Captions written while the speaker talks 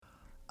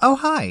Oh,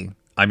 hi.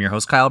 I'm your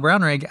host, Kyle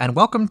Brownrigg, and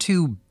welcome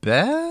to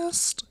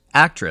Best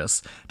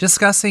Actress,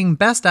 discussing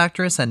Best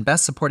Actress and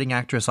Best Supporting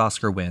Actress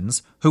Oscar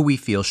wins, who we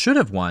feel should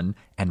have won,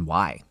 and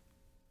why.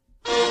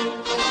 Oh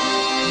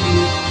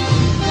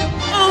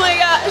my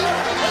gosh.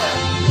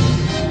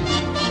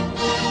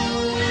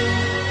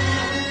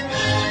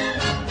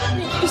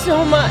 Thank you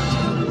so much.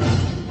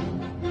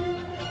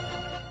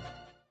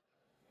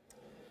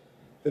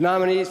 The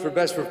nominees for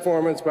Best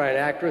Performance by an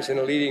Actress in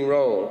a Leading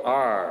Role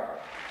are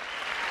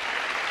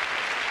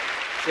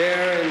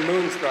Cher in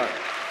Moonstruck,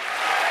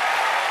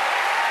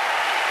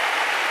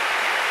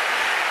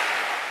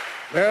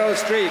 Meryl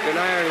Streep in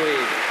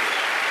Ironweed,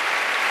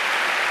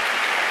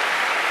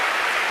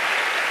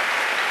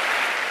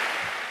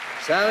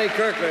 Sally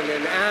Kirkland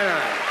in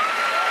Anna,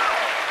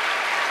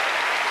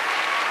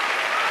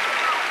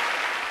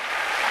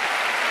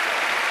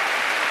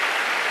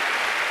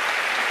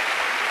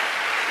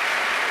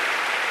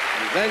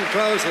 and Glenn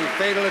Close in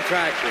Fatal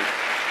Attraction.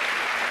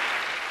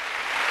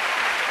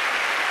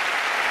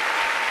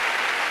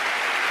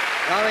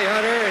 Holly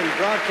Hunter in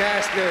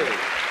Broadcast News.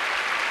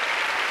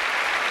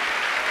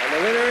 And the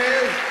winner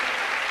is...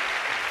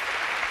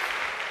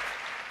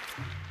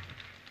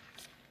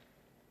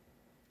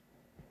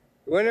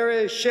 The winner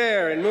is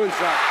Cher in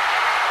Moonstruck.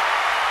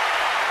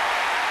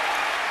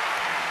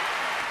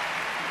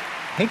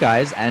 Hey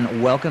guys,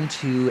 and welcome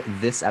to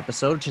this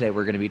episode. Today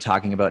we're going to be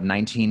talking about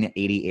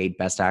 1988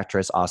 Best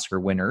Actress Oscar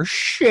winner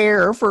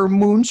Cher for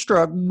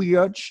Moonstruck,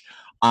 bitch.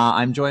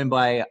 I'm joined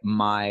by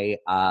my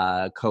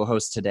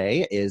co-host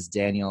today is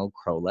Daniel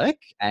Krolik,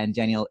 and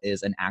Daniel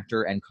is an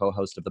actor and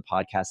co-host of the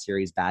podcast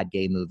series Bad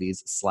Gay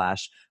Movies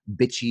 /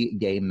 Bitchy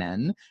Gay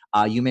Men.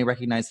 You may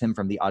recognize him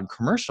from The Odd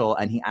Commercial,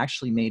 and he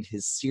actually made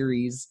his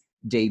series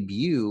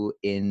debut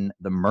in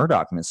the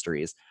Murdoch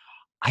Mysteries.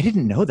 I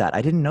didn't know that.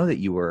 I didn't know that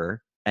you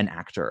were an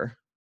actor.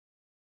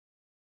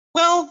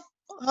 Well,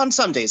 on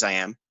some days I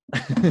am.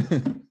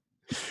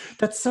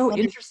 That's so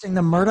interesting.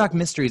 The Murdoch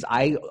Mysteries.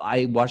 I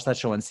watch that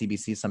show on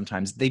CBC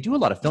sometimes. They do a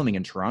lot of filming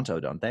in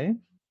Toronto, don't they?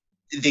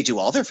 They do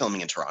all their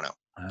filming in Toronto.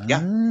 Oh, yeah.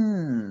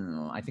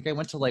 I think I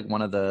went to like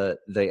one of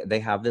they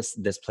have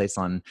this place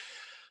on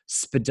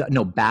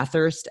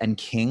Bathurst and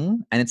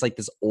King, and it's like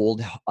this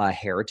old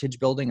heritage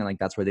building, and like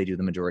that's where they do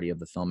the majority of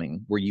the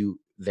filming. Were you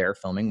there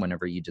filming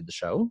whenever you did the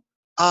show?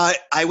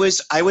 I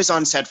was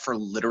on set for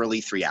literally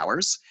 3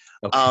 hours.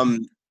 Okay.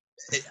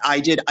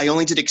 I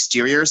only did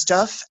exterior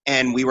stuff,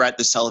 and we were at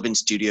the Sullivan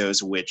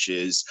Studios, which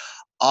is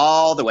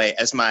all the way,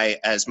 as my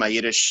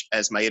Yiddish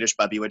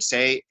bubby would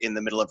say, in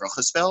the middle of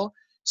Rochesville.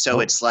 So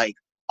It's like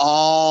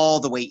all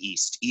the way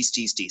east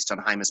on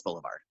Hymas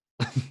Boulevard.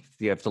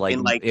 You have to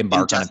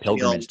embark on a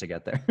pilgrimage to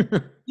get there.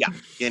 Yeah,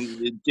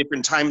 in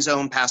different time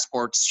zone,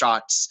 passports,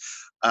 shots.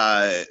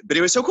 But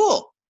it was so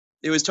cool.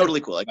 It was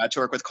totally cool. I got to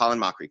work with Colin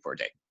Mockery for a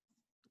day.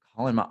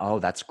 Oh,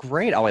 that's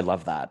great. Oh, I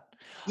love that.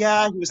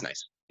 Yeah, he was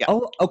nice. Yeah.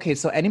 Oh, okay.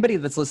 So anybody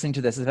that's listening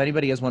to this, if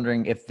anybody is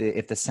wondering if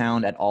the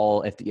sound at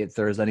all, if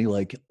there's any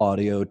like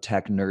audio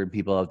tech nerd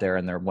people out there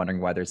and they're wondering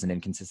why there's an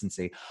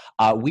inconsistency,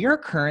 we are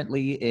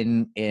currently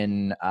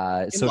in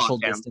social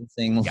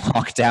distancing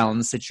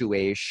lockdown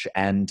situation,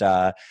 and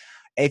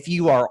if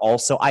you are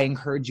also, I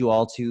encourage you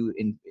all to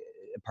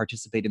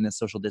participate in this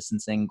social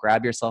distancing.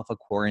 Grab yourself a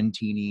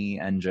quarantini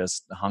and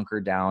just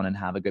hunker down and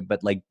have a good,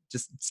 but like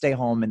just stay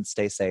home and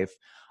stay safe.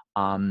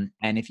 And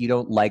if you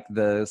don't like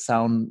the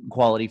sound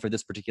quality for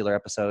this particular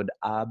episode,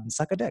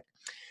 suck a dick.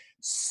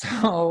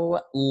 So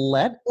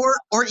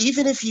or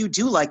even if you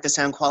do like the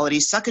sound quality,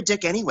 suck a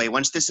dick anyway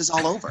once this is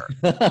all over.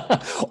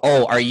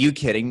 Oh, are you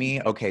kidding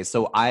me? Okay,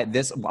 so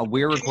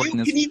we're recording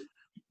this.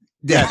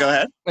 Yeah, go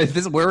ahead.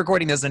 We're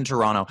recording this in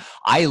Toronto.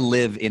 I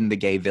live in the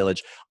gay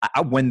village.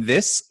 When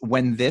this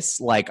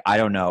like, I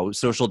don't know,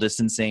 social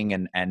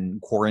distancing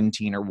and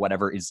quarantine or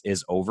whatever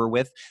is over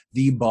with,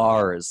 the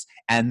bars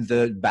and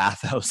the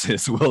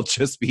bathhouses will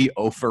just be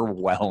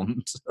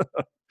overwhelmed.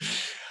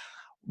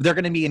 They're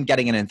going to be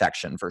getting an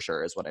infection for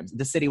sure, is what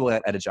the city will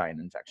get a giant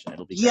infection.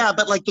 It'll be great. Yeah,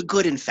 but like the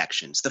good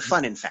infections, the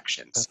fun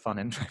infections. The fun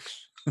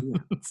infections.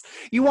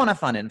 You want a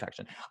fun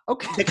infection.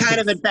 Okay. The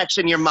kind of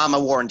infection your mama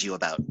warned you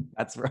about.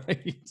 That's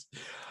right.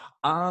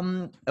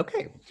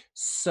 Okay.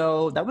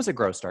 So that was a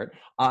gross start.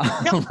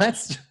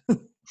 Let's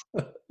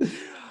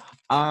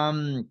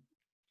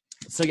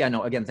so yeah,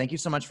 no, again, thank you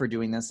so much for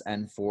doing this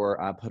and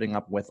for putting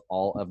up with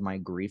all of my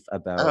grief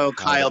about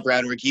Kyle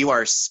Brownrigg, you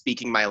are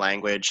speaking my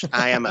language.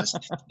 I am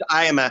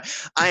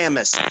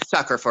a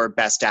sucker for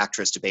Best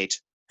Actress debate.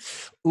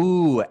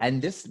 Ooh,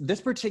 and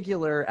this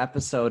particular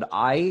episode,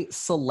 I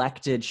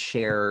selected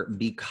Cher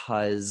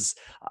because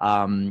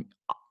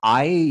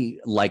I,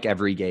 like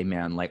every gay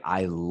man, like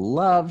I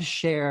love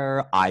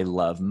Cher, I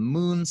love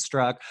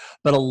Moonstruck,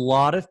 but a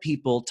lot of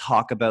people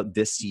talk about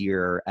this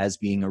year as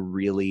being a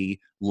really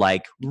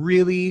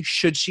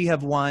should she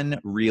have won?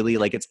 Really,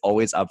 like it's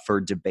always up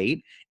for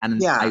debate.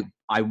 And yeah.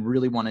 I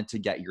really wanted to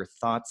get your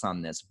thoughts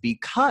on this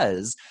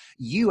because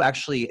you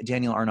actually,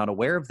 Daniel, are not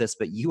aware of this,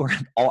 but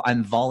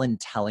I'm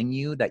voluntelling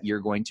you that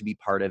you're going to be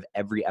part of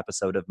every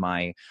episode of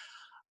my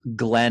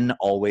Glenn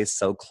Always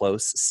So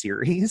Close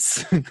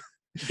series.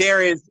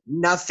 There is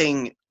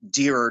nothing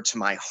dearer to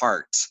my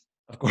heart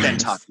Of course. than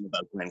talking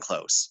about Glenn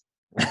Close.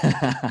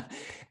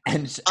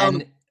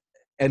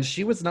 and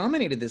she was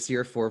nominated this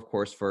year for, of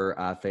course,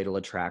 for Fatal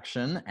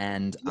Attraction.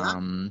 And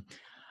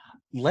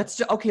let's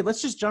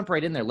just jump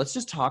right in there. Let's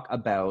just talk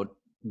about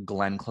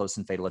Glenn Close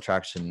and Fatal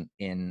Attraction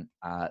in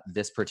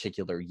this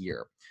particular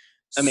year.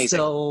 Amazing.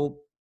 So,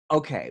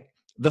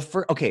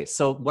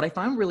 so what I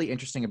find really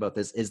interesting about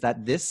this is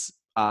that this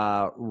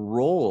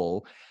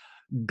role,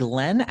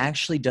 Glenn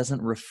actually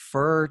doesn't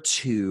refer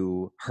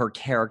to her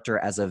character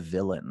as a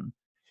villain.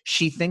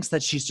 She thinks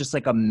that she's just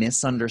like a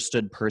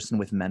misunderstood person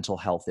with mental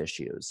health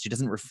issues. She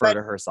doesn't refer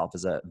to herself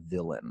as a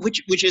villain.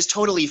 Which is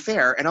totally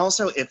fair. And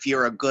also, if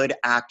you're a good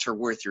actor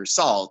worth your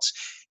salt,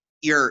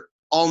 you're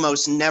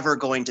almost never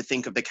going to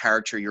think of the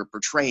character you're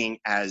portraying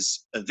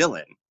as a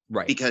villain.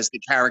 Right. Because the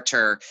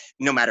character,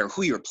 no matter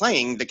who you're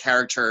playing, the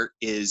character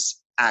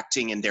is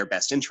acting in their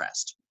best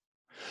interest.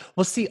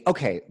 Well, see,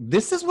 okay,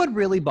 this is what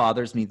really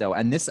bothers me, though,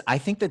 and I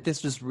think that this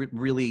just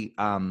really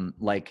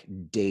like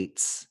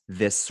dates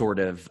this sort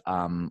of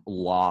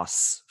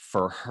loss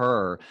for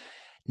her.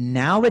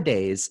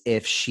 Nowadays,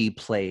 if she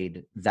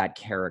played that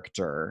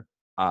character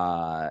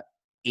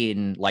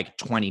in like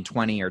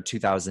 2020 or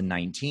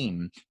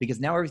 2019, because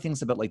now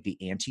everything's about like the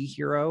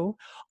anti-hero,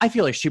 I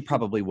feel like she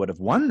probably would have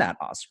won that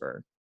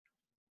Oscar.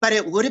 But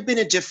it would have been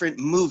a different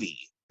movie,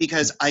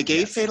 because I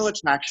gave Fatal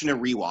Attraction a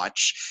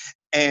rewatch,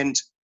 and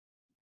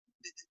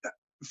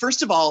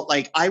first of all,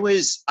 like I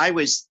was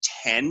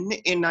 10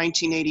 in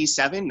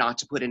 1987, not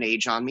to put an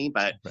age on me,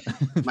 but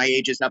my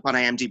age is up on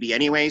IMDb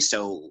anyway,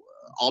 so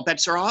all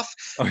bets are off.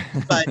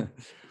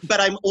 But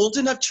I'm old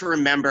enough to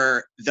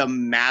remember the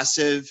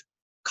massive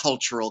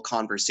cultural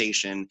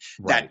conversation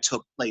that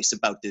took place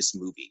about this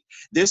movie.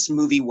 This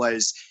movie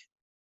was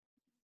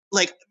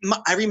like,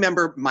 I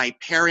remember my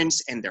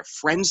parents and their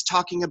friends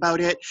talking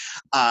about it.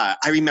 I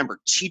remember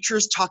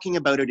teachers talking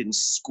about it in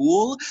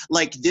school.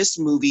 Like, this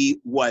movie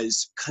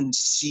was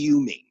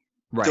consuming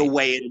the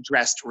way it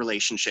addressed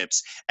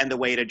relationships and the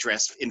way it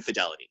addressed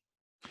infidelity.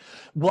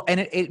 Well, and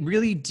it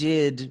really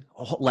did,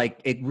 like,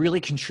 it really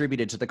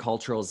contributed to the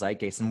cultural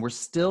zeitgeist. And we're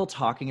still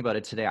talking about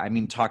it today. I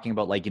mean, talking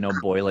about, like, you know,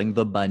 boiling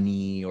the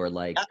bunny or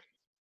like,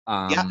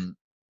 And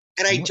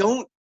I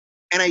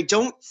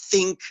don't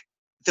think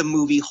the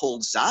movie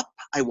holds up.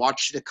 I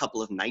watched it a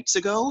couple of nights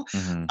ago.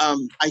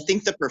 I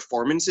think the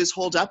performances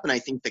hold up, and I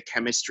think the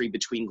chemistry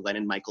between Glenn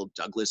and Michael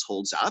Douglas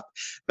holds up.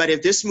 But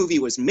if this movie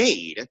was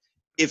made,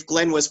 if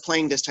Glenn was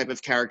playing this type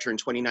of character in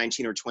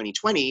 2019 or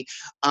 2020,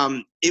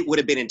 it would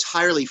have been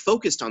entirely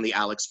focused on the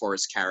Alex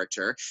Forrest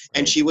character,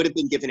 and she would have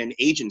been given an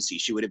agency.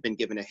 She would have been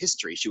given a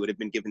history. She would have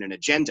been given an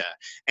agenda,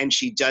 and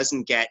she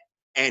doesn't get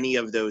any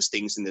of those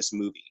things in this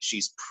movie.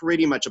 She's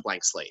pretty much a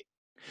blank slate.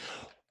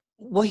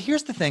 Well,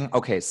 here's the thing.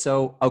 Okay,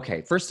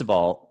 first of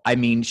all, I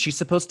mean, she's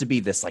supposed to be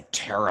this like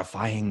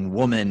terrifying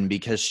woman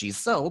because she's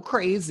so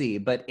crazy.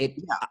 But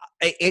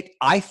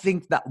I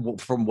think that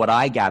from what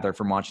I gather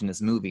from watching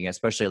this movie,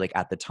 especially like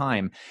at the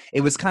time,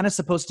 it was kind of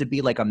supposed to be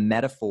like a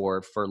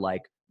metaphor for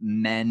like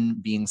men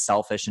being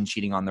selfish and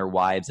cheating on their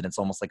wives. And it's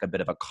almost like a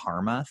bit of a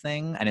karma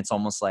thing. And it's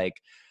almost like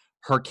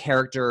her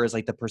character is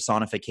like the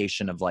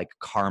personification of like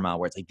karma,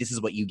 where it's like, this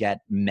is what you get,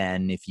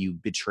 men, if you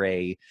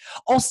betray.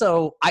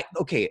 Also,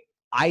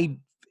 I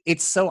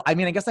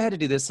guess I had to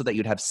do this so that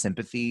you'd have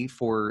sympathy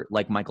for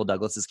like Michael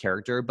Douglas's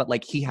character, but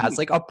like he has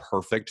like a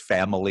perfect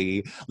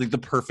family, like the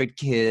perfect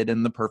kid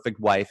and the perfect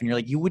wife. And you're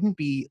like, he wouldn't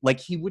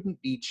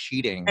be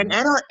cheating. And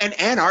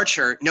Ann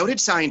Archer, noted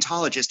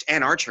Scientologist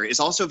Ann Archer, is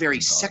also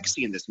very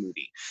sexy in this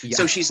movie. Yeah.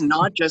 So she's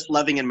not just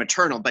loving and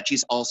maternal, but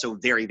she's also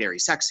very, very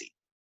sexy.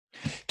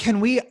 Can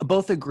we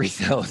both agree,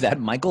 though, that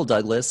Michael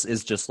Douglas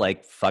is just,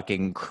 like,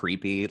 fucking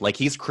creepy? Like,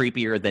 he's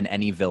creepier than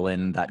any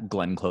villain that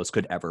Glenn Close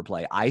could ever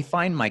play. I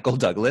find Michael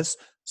Douglas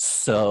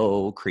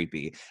so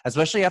creepy,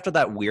 especially after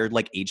that weird,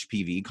 like,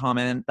 HPV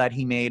comment that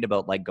he made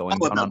about, like, going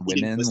down on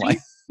women. Like,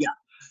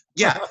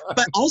 yeah.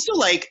 But also,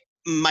 like,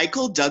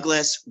 Michael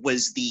Douglas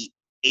was the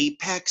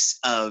apex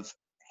of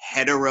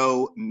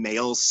hetero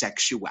male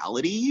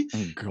sexuality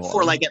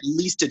for like at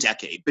least a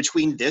decade,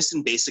 between this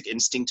and Basic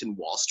Instinct and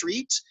Wall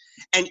Street,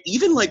 and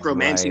even like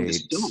Romancing the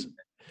Stone.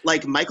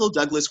 Like, Michael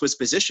Douglas was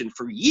positioned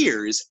for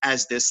years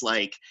as this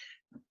like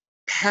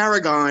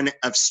paragon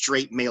of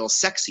straight male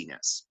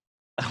sexiness.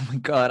 Oh my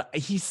God,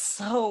 he's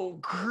so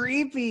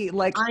creepy.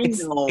 Like,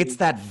 know. It's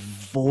that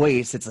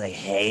voice. It's like,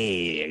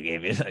 hey,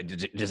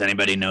 does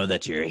anybody know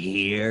that you're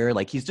here?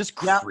 Like, he's just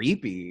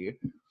creepy.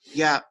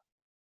 Yeah.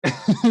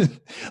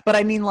 But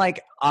I mean,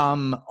 like,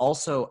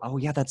 also, oh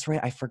yeah, that's right.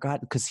 I forgot,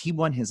 because he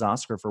won his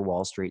Oscar for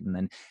Wall Street, and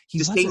then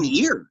the same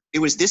year. It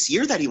was this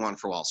year that he won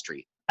for Wall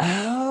Street.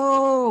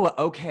 Oh,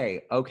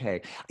 okay.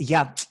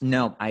 Yeah,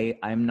 no,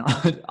 I'm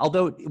not.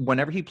 Although,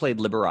 whenever he played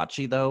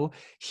Liberace, though,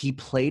 he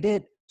played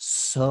it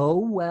so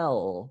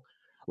well.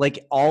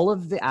 Like, all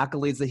of the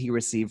accolades that he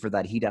received for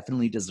that, he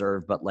definitely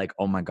deserved. But like,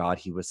 oh my God,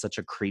 he was such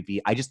a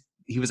creepy.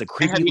 He was a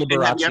creepy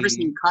Liberace. Have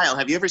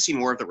you ever seen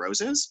War of the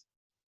Roses?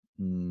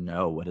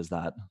 No, what is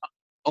that?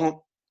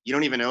 Oh, you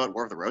don't even know what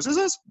War of the Roses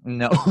is?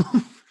 No.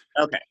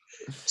 Okay.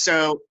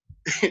 So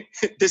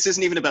this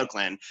isn't even about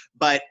Glenn,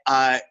 but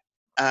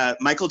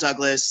Michael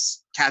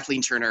Douglas,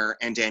 Kathleen Turner,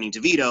 and Danny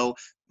DeVito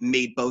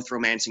made both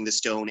Romancing the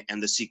Stone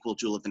and the sequel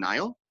Jewel of the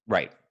Nile.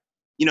 Right.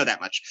 You know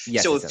that much.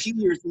 Yes, so yes, a few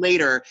years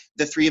later,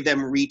 the three of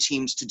them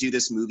re-teamed to do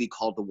this movie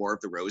called The War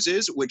of the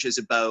Roses, which is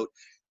about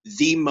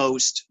the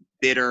most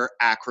bitter,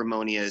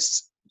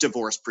 acrimonious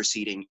divorce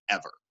proceeding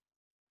ever.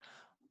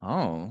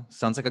 Oh,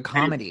 sounds like a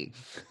comedy.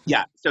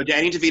 Yeah. So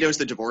Danny DeVito's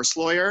the divorce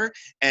lawyer,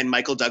 and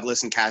Michael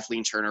Douglas and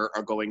Kathleen Turner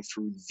are going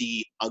through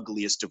the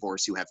ugliest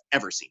divorce you have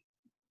ever seen.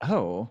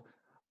 Oh,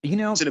 you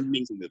know, It's an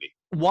amazing movie.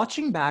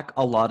 watching back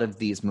a lot of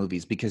these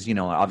movies, because, you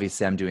know,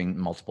 obviously I'm doing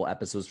multiple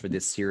episodes for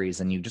this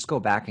series, and you just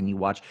go back and you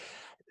watch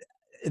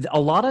a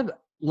lot of,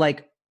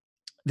 like,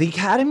 the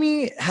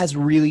Academy has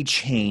really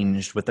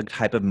changed with the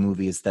type of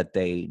movies that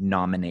they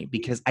nominate,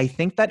 because I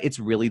think that it's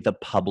really the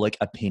public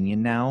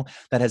opinion now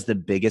that has the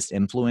biggest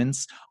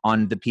influence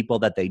on the people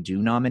that they do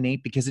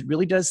nominate, because it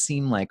really does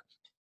seem like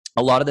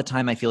a lot of the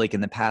time, I feel like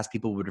in the past,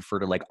 people would refer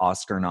to like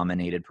Oscar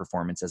nominated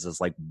performances as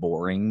like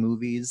boring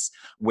movies,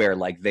 where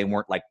like they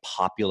weren't like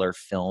popular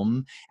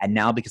film. And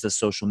now, because of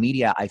social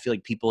media, I feel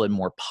like people in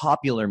more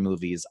popular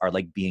movies are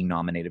like being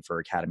nominated for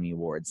Academy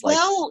Awards. Like,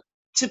 Well,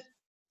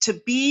 to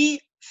be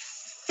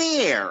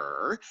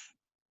fair,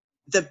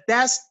 the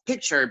Best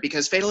Picture,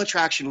 because Fatal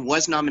Attraction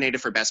was nominated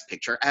for Best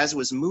Picture, as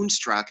was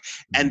Moonstruck,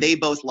 and they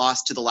both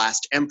lost to The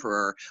Last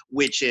Emperor,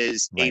 which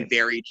is a Right.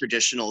 very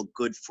traditional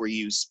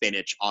good-for-you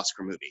spinach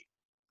Oscar movie.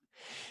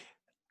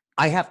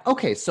 I have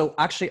so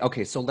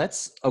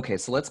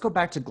let's go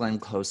back to Glenn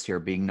Close here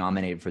being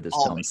nominated for this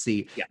film. Always.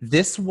 See, Yeah.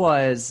 this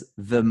was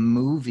the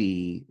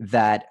movie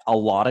that a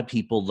lot of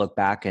people look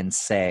back and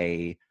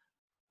say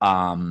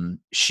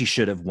she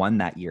should have won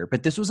that year.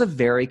 But this was a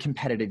very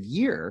competitive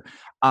year,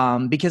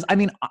 because, I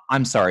mean,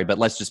 I'm sorry, but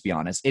let's just be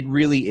honest. It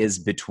really is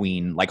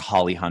between like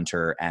Holly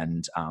Hunter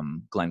and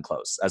Glenn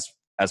Close,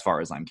 as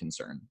far as I'm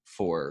concerned,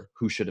 for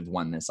who should have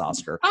won this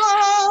Oscar.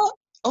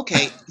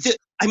 Okay.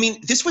 I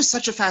mean, this was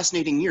such a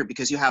fascinating year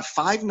because you have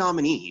 5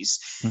 nominees,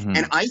 Mhm.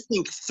 and I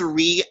think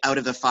 3 out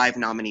of the 5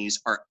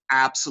 nominees are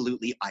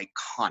absolutely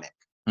iconic.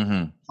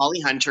 Mhm. Holly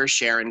Hunter,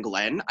 Cher, and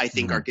Glenn, I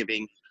think, Mhm. are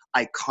giving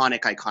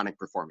iconic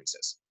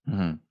performances.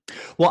 Mhm.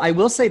 Well, I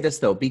will say this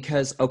though,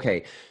 because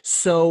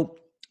so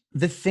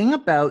the thing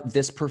about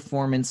this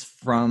performance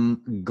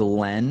from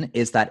Glenn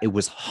is that it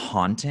was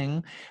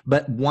haunting.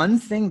 But one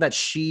thing that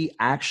she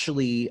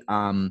actually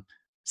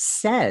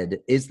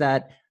said is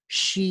that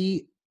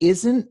she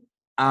isn't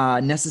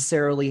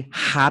necessarily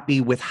happy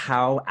with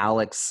how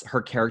Alex,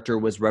 her character,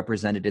 was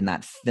represented in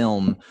that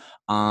film.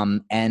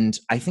 And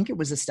I think it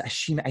was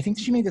I think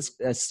she made this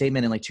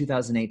statement in like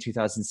 2008,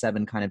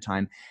 2007 kind of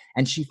time,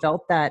 and she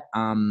felt that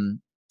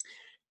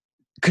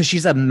because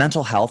she's a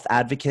mental health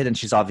advocate, and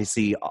she's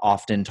obviously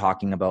often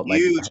talking about like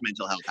Huge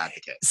mental health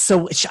advocate.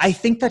 so I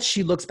think that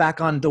she looks back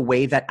on the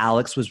way that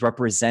Alex was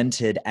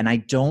represented, and I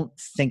don't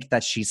think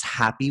that she's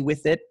happy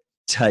with it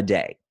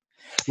today.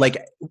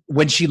 Like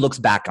when she looks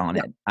back on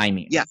it, I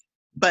mean. Yeah.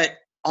 But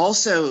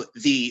also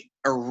the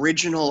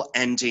original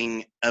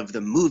ending of the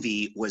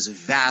movie was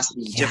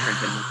vastly different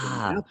than what we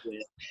ended up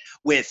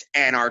with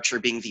Anne Archer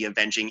being the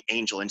avenging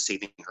angel and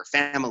saving her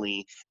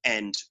family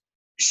and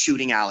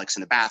shooting Alex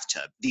in the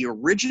bathtub. The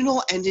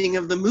original ending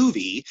of the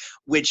movie,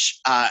 which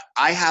I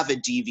have a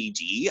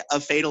DVD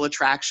of Fatal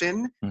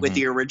Attraction with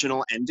the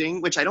original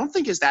ending, which I don't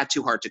think is that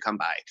too hard to come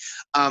by.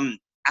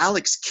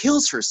 Alex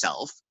kills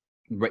herself,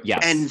 Yes.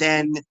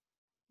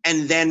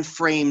 and then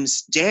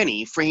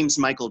frames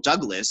Michael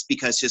Douglas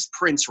because his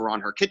prints were on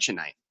her kitchen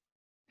knife.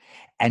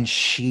 And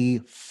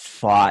she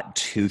fought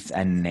tooth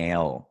and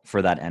nail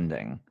for that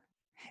ending.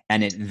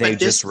 And they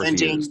just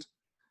refused.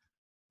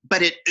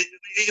 But it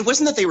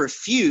wasn't that they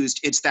refused,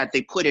 it's that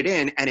they put it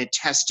in and it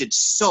tested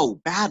so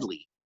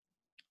badly.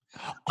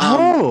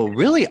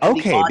 Really?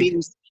 Okay.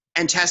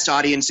 And test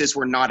audiences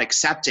were not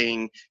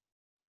accepting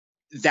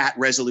that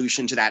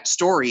resolution to that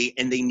story,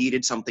 and they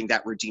needed something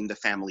that redeemed the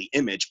family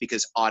image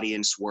because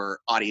audiences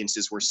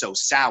were so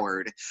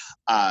soured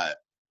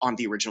on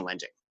the original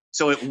ending.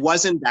 So it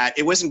wasn't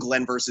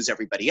Glenn versus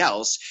everybody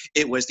else.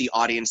 It was the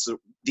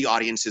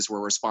audiences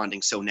were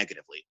responding so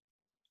negatively.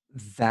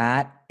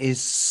 That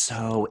is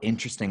so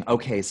interesting.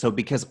 Okay, so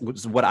because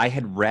what I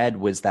had read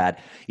was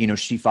that, you know,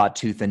 she fought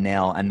tooth and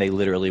nail, and they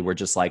literally were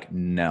just like,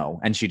 no,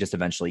 and she just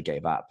eventually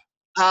gave up.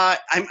 I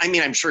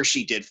mean, I'm sure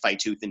she did fight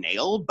tooth and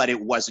nail, but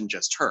it wasn't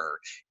just her.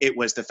 It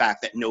was the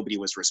fact that nobody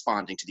was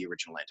responding to the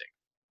original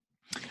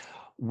ending.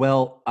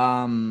 Well,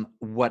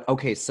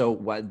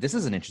 this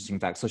is an interesting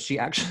fact. So she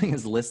actually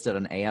is listed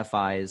on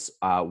AFI's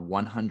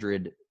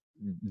 100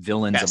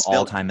 villains Best of all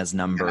villain. time as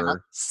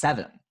number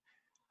 7.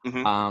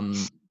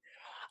 Mhm.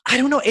 I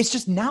don't know. It's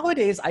just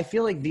nowadays, I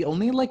feel like the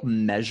only like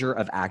measure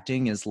of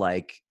acting is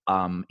like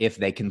if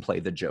they can play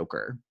the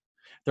Joker.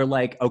 They're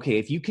like, okay,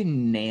 if you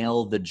can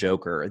nail the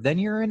Joker, then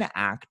you're an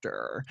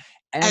actor.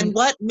 And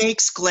what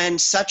makes Glenn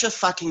such a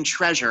fucking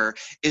treasure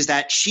is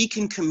that she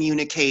can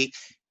communicate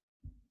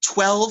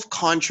 12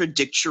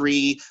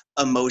 contradictory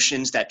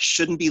emotions that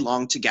shouldn't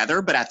belong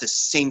together, but at the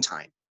same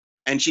time.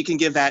 And she can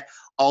give that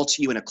all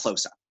to you in a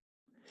close-up.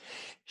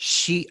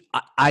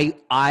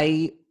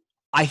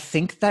 I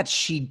think that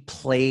she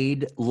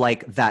played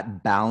like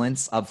that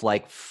balance of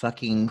like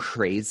fucking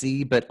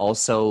crazy, but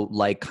also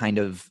like kind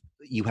of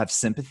you have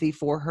sympathy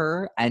for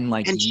her and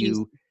like And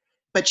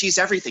but she's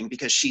everything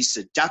because she's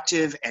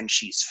seductive and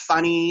she's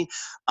funny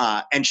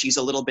and she's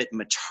a little bit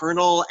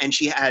maternal and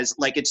she has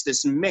like it's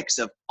this mix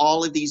of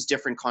all of these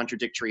different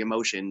contradictory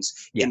emotions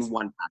in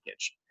one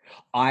package.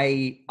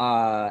 I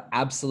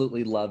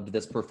absolutely loved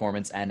this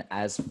performance, and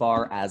as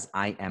far as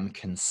I am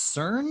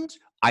concerned,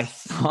 I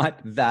thought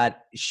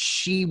that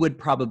she would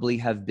probably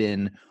have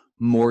been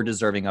more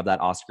deserving of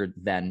that Oscar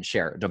than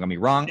Cher. Don't get me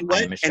wrong,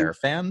 I am a Cher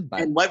fan.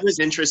 But and what was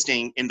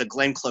interesting in the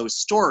Glenn Close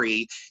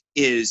story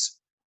is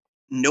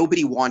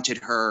nobody wanted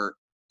her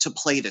to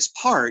play this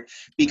part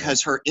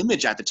because her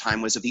image at the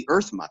time was of the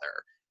Earth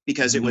Mother,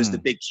 because it was the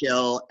big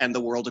kill and the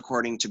world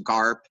according to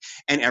Garp,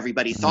 and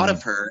everybody thought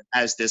of her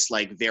as this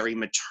like very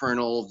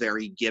maternal,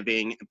 very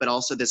giving, but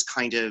also this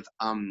kind of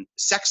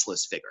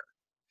sexless figure.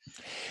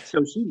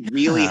 So she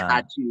really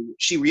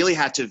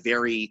had to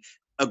very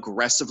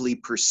aggressively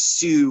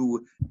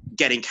pursue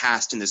getting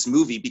cast in this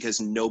movie because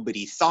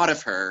nobody thought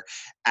of her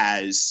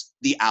as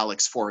the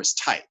Alex Forrest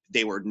type.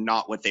 They were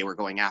not what they were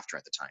going after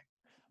at the time.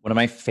 One of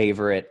my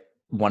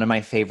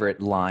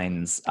favorite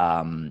lines,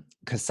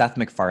 because Seth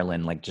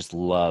MacFarlane like just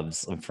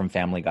loves from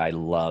Family Guy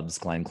loves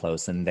Glenn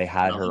Close, and they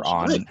had her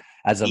on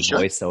as a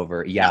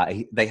voiceover.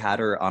 They had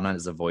her on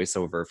as a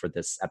voiceover for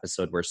this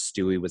episode where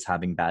Stewie was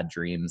having bad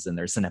dreams, and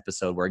there's an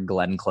episode where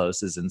Glenn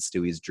Close is in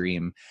Stewie's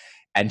dream,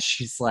 and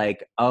she's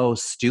like, "Oh,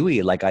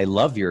 Stewie, like I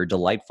love your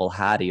delightful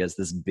hat." He has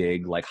this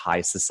big like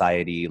high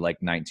society like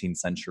 19th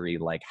century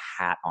like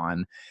hat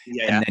on,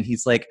 and then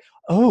he's like,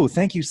 "Oh,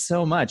 thank you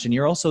so much, and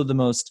you're also the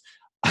most."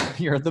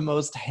 You're the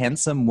most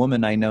handsome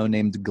woman I know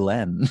named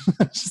Glenn.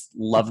 Just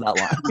love that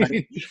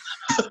line.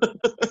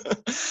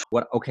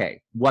 What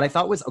I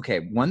thought was,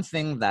 one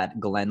thing that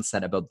Glenn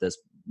said about this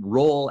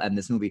role and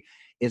this movie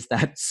is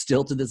that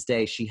still to this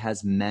day, she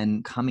has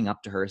men coming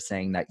up to her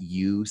saying that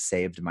you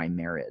saved my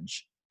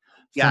marriage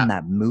from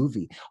that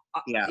movie.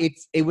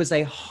 It was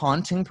a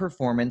haunting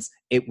performance.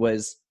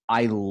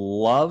 I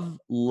love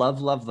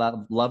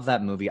that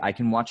movie. I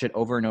can watch it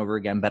over and over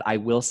again, but I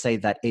will say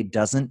that it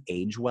doesn't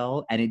age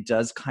well, and it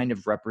does kind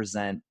of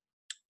represent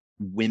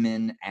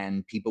women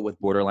and people with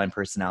borderline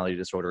personality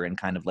disorder in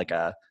kind of like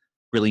a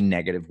really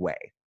negative way.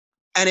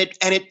 And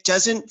it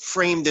doesn't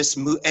frame this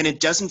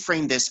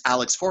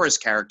Alex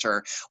Forrest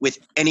character with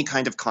any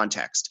kind of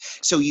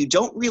context. So you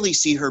don't really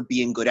see her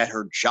being good at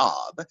her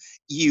job.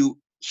 You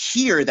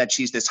hear that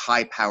she's this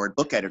high-powered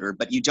book editor,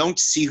 but you don't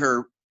see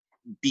her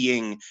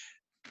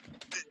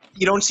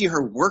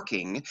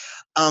working,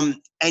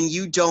 and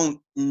you don't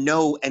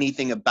know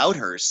anything about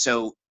her.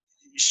 So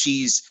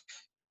she's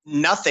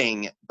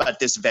nothing but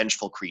this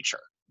vengeful creature.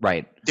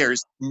 Right.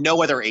 There's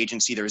no other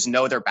agency. There's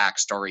no other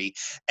backstory.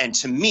 And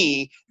to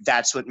me,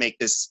 that's what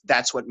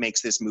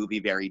makes this movie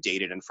very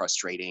dated and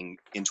frustrating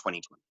in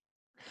 2020.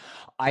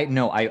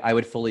 I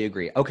would fully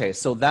agree.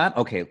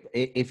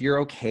 If you're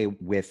okay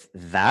with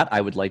that,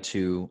 I would like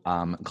to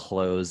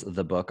close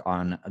the book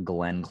on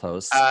Glenn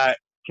Close.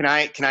 Can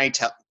I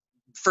tell?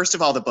 First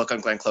of all, the book on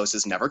Glenn Close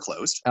is never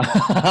closed.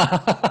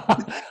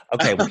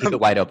 Okay, we'll keep it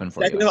wide open for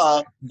you. Second of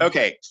all,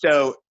 okay,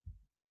 so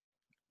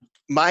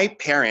my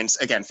parents,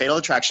 again, Fatal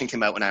Attraction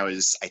came out when I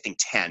was, I think,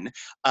 10.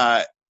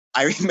 I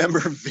remember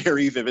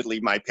very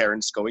vividly my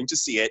parents going to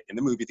see it in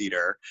the movie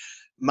theater.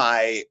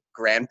 My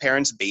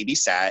grandparents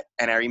babysat,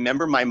 and I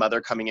remember my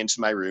mother coming into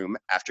my room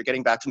after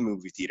getting back from the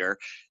movie theater,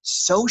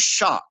 so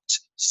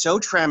shocked, so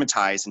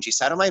traumatized, and she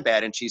sat on my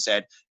bed and she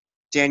said,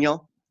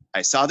 "Daniel,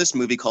 I saw this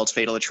movie called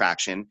Fatal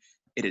Attraction.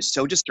 It is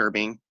so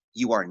disturbing.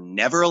 You are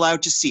never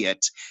allowed to see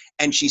it."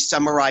 And she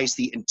summarized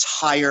the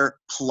entire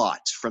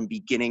plot from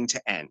beginning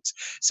to end.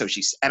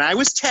 And I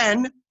was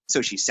 10,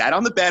 so she sat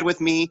on the bed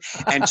with me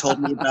and told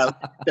me about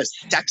the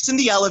sex in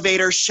the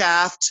elevator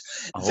shaft,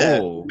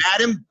 the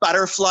Madam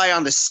Butterfly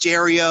on the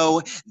stereo,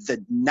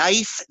 the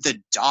knife,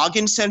 the dog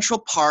in Central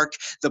Park,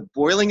 the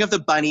boiling of the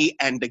bunny,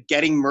 and the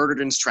getting murdered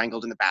and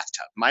strangled in the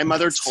bathtub. My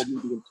mother told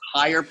me the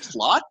entire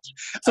plot.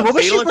 So what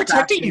was she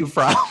protecting you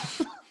from?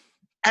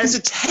 As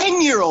a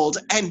 10-year-old,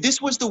 and this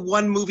was the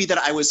one movie that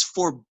I was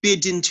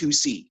forbidden to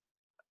see.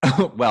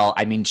 Well,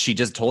 I mean, she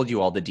just told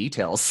you all the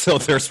details, so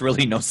there's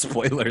really no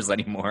spoilers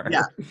anymore.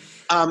 Yeah.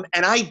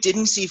 And I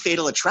didn't see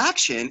Fatal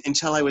Attraction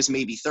until I was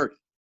maybe 30.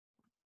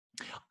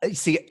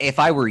 See, if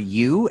I were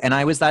you and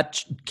I was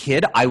that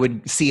kid, I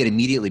would see it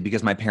immediately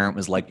because my parent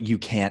was like,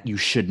 you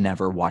should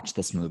never watch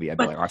this movie. I'd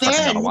be like, I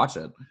fucking gotta watch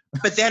it.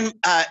 But then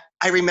I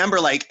remember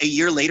like a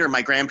year later,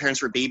 my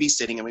grandparents were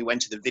babysitting and we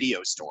went to the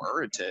video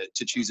store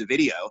to choose a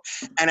video.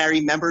 And I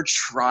remember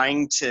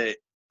trying to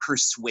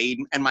persuade,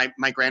 and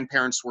my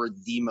grandparents were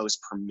the most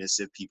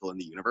permissive people in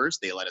the universe.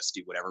 They let us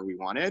do whatever we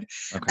wanted.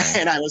 Okay.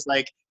 And I was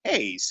like,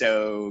 "Hey,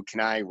 so can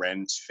I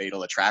rent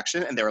Fatal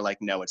Attraction?" And they were like,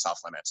 "No, it's off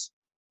limits."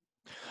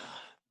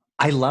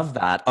 I love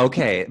that.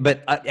 Okay,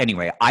 but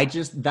anyway, I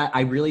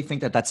really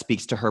think that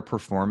speaks to her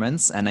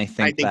performance, and I I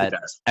think think it that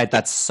does.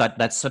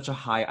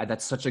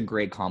 that's such a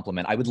great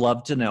compliment. I would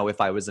love to know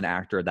if I was an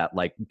actor that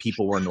like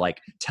people were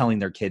like telling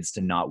their kids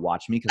to not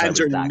watch me because I was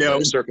Under that no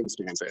good.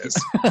 circumstances.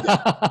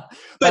 But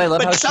I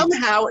love But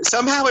how she.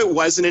 somehow it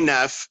wasn't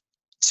enough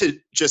to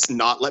just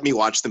not let me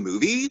watch the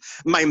movie.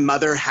 My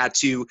mother had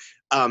to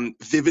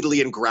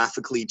vividly and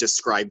graphically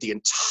describe the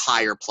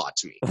entire plot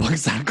to me. Well,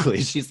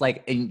 exactly. She's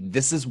like, and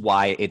this is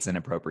why it's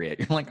inappropriate.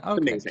 You're like,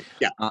 okay. Amazing.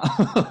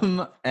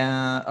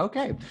 Yeah.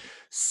 Okay.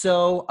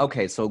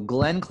 So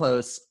Glenn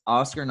Close,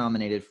 Oscar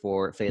nominated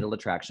for Fatal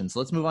Attraction. So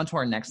let's move on to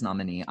our next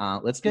nominee.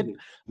 Let's get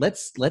into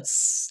the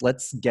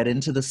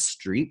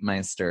Streep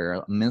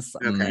Meister, Miss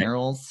Okay.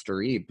 Meryl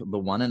Streep, the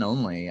one and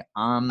only.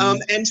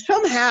 And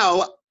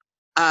somehow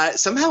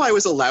I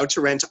was allowed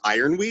to rent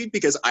Ironweed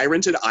because I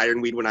rented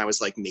Ironweed when I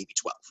was like maybe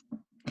 12.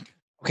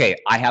 Okay,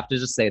 I have to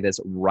just say this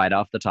right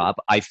off the top.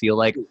 I feel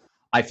like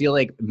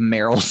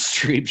Meryl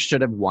Streep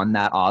should have won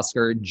that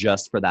Oscar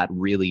just for that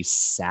really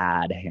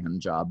sad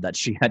hand job that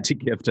she had to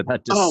give to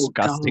that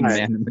disgusting God.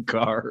 man in the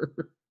car.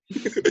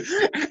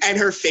 And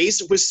her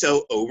face was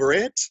so over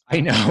it.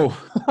 I know.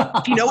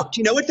 Do you know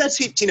what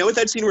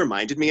that scene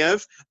reminded me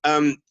of?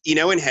 You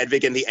know, in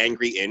Hedwig and the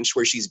Angry Inch,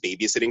 where she's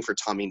babysitting for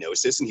Tommy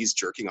Gnosis and he's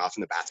jerking off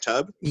in the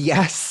bathtub.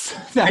 Yes,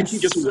 And she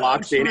just so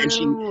walks in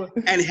true.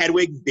 and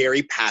Hedwig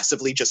very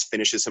passively just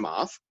finishes him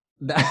off.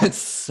 That's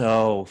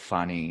so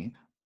funny.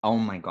 Oh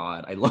my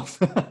God, I love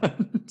that.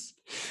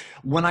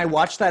 When I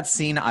watched that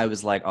scene, I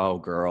was like, oh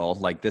girl,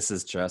 like this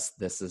is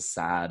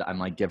sad. I'm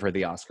like, give her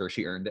the Oscar,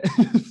 she earned it.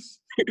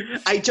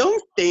 I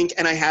don't think,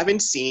 and I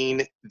haven't seen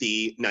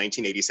the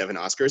 1987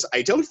 Oscars,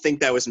 I don't think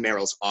that was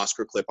Meryl's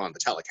Oscar clip on the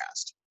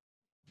telecast.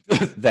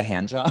 The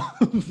hand job.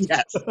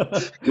 Yes.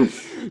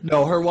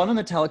 No, her one on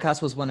the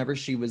telecast was whenever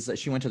she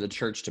went to the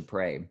church to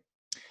pray.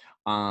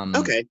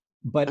 Okay.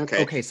 But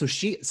Okay. so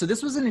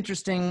this was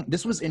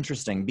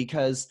interesting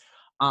because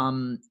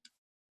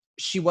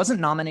she wasn't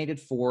nominated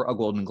for a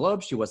Golden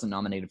Globe. She wasn't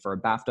nominated for a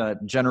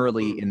BAFTA.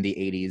 Generally in the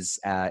 80s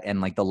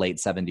and like the late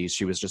 70s,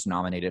 she was just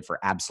nominated for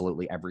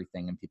absolutely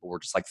everything. And people were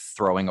just like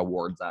throwing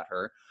awards at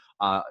her,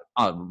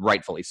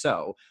 rightfully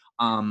so.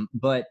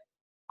 But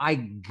I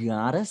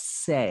gotta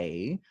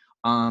say,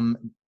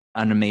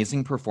 an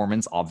amazing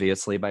performance,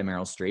 obviously, by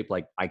Meryl Streep.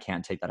 Like, I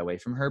can't take that away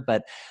from her.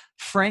 But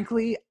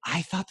frankly,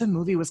 I thought the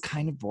movie was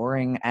kind of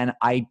boring. And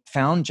I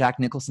found Jack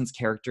Nicholson's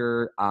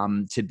character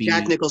to be...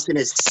 Jack Nicholson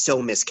is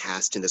so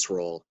miscast in this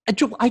role. I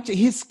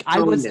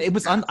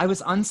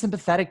was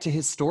unsympathetic to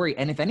his story.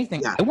 And if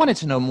anything, Yeah. I wanted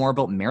to know more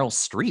about Meryl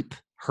Streep.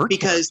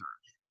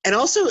 And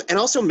also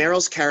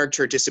Meryl's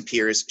character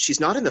disappears.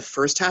 She's not in the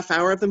first half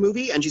hour of the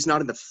movie, and she's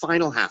not in the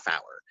final half hour.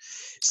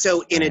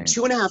 So in a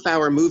 2.5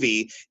 hour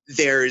movie,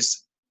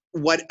 there's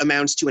what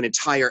amounts to an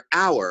entire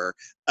hour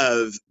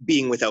of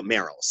being without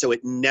Meryl. So it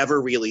never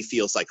really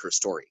feels like her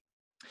story.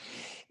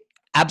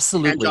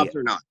 Absolutely. And jobs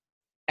are not.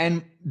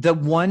 And the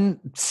one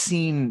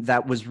scene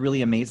that was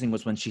really amazing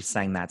was when she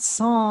sang that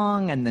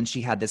song, and then she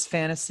had this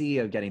fantasy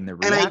of getting the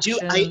reaction.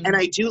 And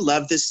I do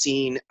love this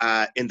scene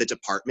in the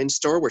department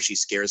store where she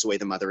scares away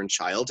the mother and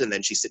child, and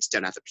then she sits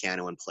down at the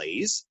piano and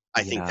plays.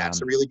 I think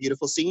that's a really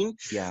beautiful scene.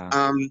 Yeah.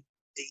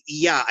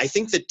 I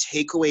think the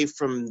takeaway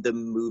from the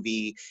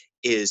movie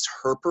is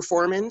her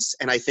performance,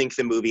 and I think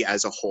the movie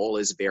as a whole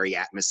is very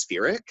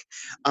atmospheric.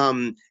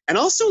 And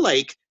also,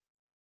 like,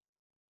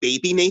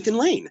 baby Nathan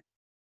Lane.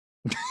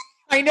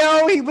 I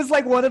know, he was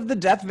like one of the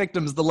death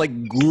victims, the like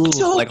ghouls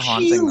so like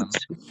haunting them.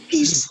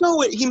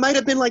 He might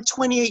have been like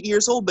 28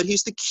 years old, but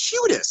he's the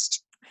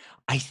cutest.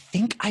 I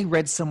think I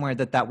read somewhere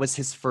that was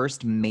his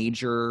first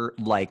major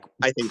like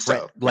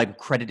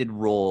credited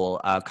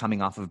role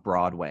coming off of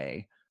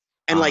Broadway.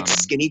 And like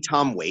Skinny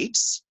Tom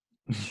Waits.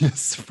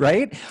 Yes,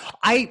 right.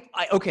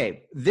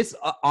 Okay. This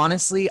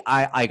honestly,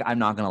 I'm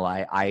not gonna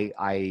lie.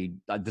 I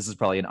this is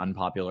probably an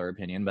unpopular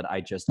opinion, but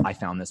I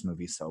found this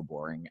movie so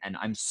boring, and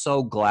I'm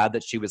so glad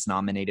that she was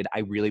nominated. I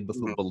really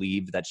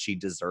believe that she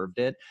deserved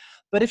it.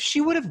 But if she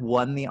would have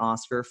won the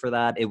Oscar for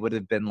that, it would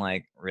have been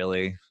like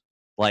really,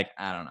 like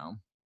I don't know.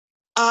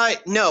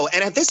 No,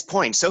 and at this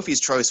point,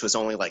 Sophie's Choice was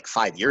only like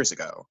 5 years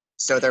ago,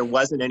 so there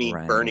wasn't any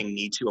burning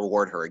need to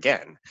award her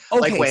again.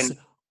 Okay, like when.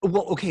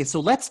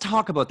 So let's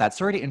talk about that.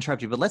 Sorry to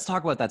interrupt you, but let's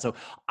talk about that. So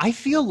I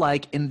feel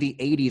like in the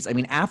 80s, I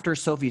mean, after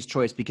Sophie's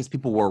Choice, because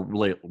people were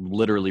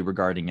literally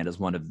regarding it as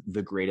one of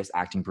the greatest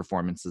acting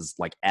performances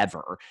like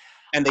ever.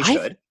 And they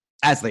should.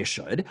 As they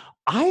should.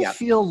 I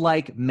feel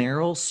like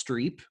Meryl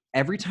Streep,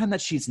 every time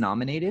that she's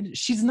nominated,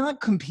 she's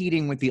not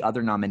competing with the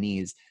other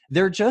nominees.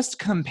 They're just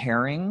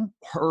comparing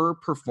her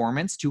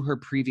performance to her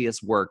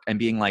previous work and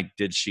being like,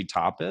 did she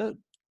top it?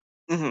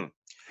 Mm-hmm.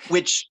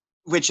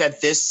 Which at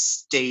this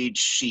stage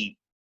she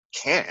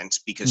can't,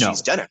 because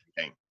she's done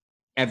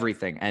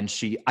everything. And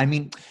I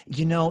mean,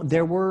 you know,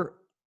 there were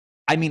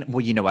I mean,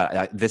 well, you know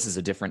what? This is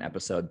a different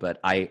episode, but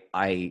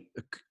I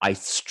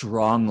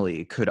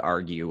strongly could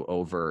argue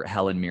over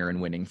Helen Mirren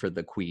winning for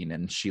the Queen,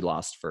 and she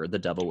lost for The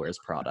Devil Wears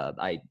Prada.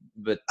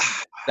 But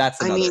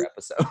that's I another mean,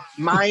 episode.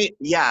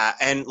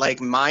 and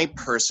like my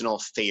personal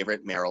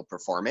favorite Meryl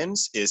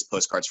performance is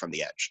Postcards from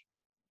the Edge.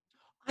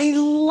 I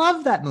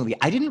love that movie.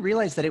 I didn't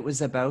realize that it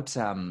was about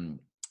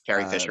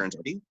Carrie Fisher and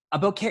Toby.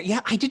 about Carrie.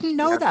 Yeah, I didn't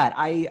know that.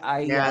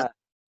 Yeah.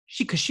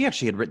 She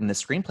actually had written the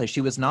screenplay.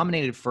 She was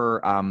nominated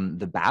for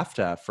the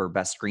BAFTA for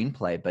best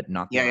screenplay, but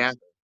not the Yeah.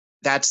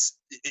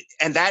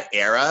 And that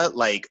era,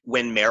 like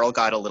when Meryl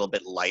got a little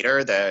bit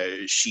lighter,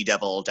 the She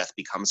Devil Death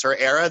Becomes Her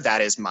era,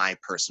 that is my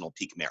personal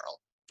peak Meryl.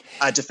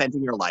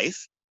 Defending Your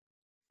Life.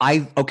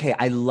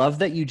 I love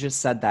that you just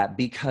said that,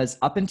 because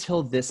up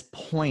until this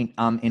point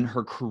in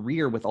her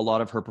career, with a lot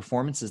of her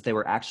performances, they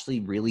were actually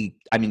really,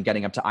 I mean,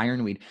 getting up to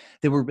Ironweed,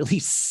 they were really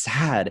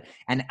sad.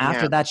 And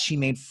after that, she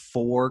made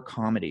 4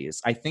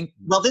 comedies. I think.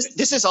 Well,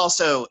 this is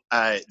also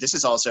a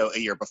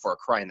year before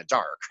Cry in the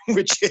Dark,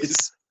 which is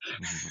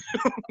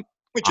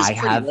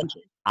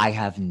I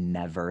have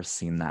never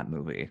seen that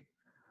movie.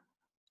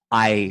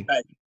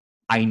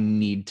 I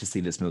need to see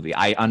this movie.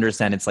 I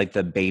understand it's like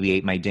the baby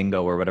ate my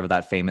dingo or whatever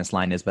that famous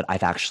line is, but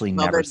I've actually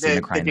never seen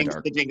A Cry in the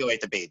Dark. The dingo ate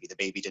the baby. The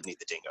baby didn't eat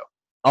the dingo.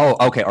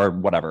 Oh, okay, or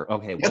whatever.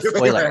 Okay, well,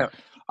 spoiler.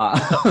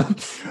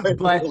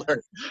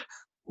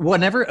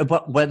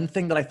 But one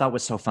thing that I thought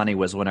was so funny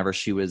was whenever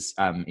she was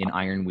in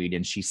Ironweed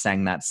and she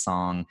sang that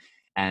song,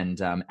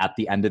 and at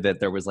the end of it,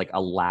 there was like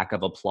a lack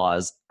of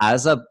applause.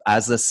 As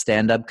a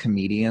stand-up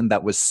comedian,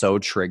 that was so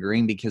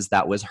triggering, because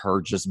that was her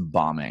just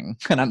bombing,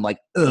 and I'm like,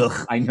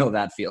 ugh, I know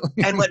that feeling.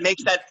 And what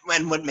makes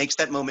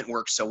that moment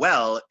work so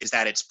well is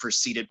that it's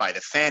preceded by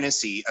the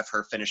fantasy of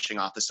her finishing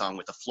off the song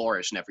with a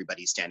flourish and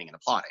everybody standing and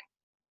applauding.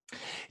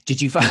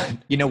 Did you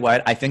find, you know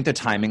what? I think the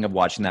timing of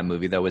watching that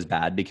movie, though, was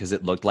bad, because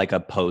it looked like a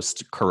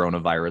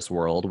post-coronavirus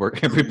world where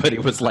everybody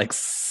was like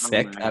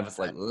sick. I was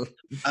like, ugh.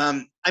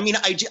 I mean,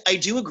 I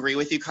do agree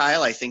with you,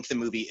 Kyle. I think the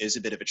movie is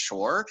a bit of a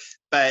chore,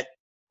 but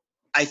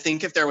I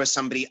think if there was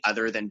somebody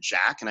other than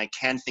Jack, and I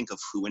can't think of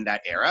who in that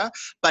era,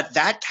 but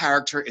that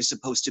character is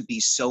supposed to be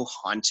so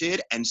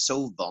haunted and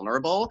so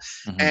vulnerable.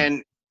 Mm-hmm.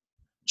 And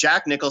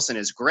Jack Nicholson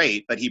is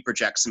great, but he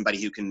projects somebody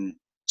who can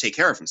take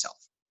care of himself.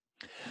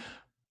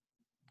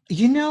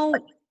 You know,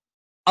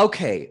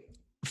 okay.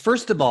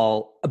 First of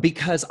all,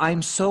 because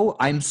I'm so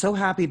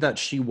happy that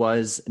she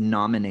was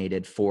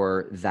nominated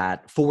for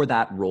that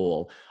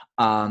role,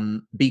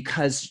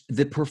 because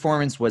the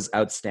performance was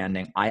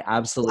outstanding. I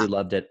absolutely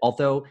loved it.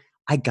 Although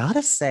I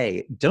gotta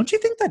say, don't you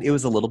think that it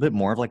was a little bit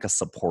more of like a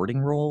supporting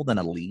role than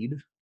a lead?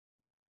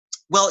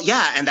 Well,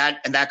 yeah, and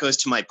that goes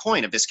to my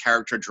point of this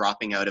character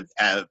dropping out of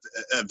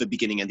the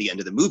beginning and the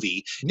end of the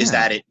movie, is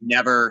that it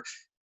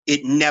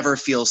never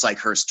feels like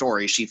her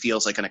story. She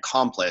feels like an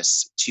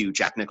accomplice to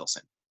Jack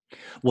Nicholson.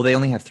 Well, they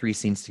only have 3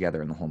 scenes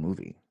together in the whole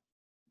movie.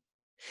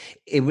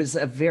 It was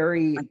a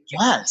very...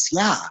 Yes,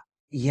 yeah.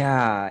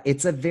 Yeah,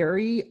 it's a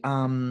very...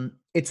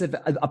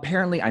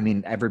 apparently, I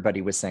mean,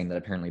 everybody was saying that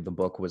apparently the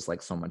book was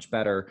like so much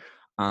better.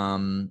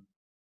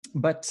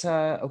 But,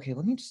 okay,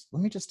 let me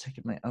just take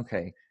it.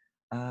 Okay.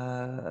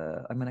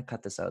 I'm going to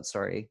cut this out.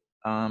 Sorry.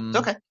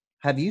 Okay.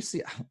 Have you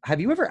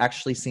ever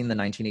actually seen the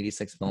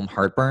 1986 film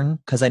Heartburn?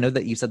 Because I know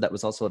that you said that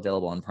was also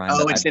available on Prime.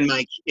 Oh,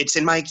 it's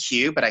in my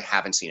queue, but I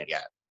haven't seen it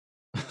yet.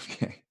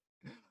 Okay.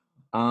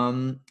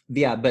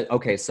 Yeah, but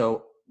okay.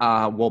 So,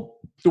 well,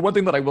 the one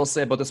thing that I will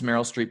say about this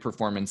Meryl Streep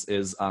performance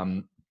is,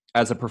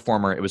 as a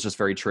performer, it was just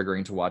very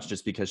triggering to watch,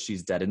 just because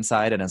she's dead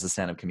inside, and as a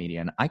stand-up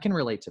comedian, I can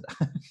relate to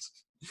that.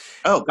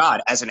 Oh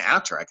God, as an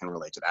actor, I can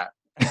relate to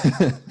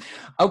that.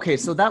 Okay,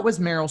 so that was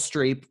Meryl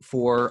Streep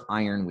for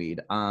Ironweed.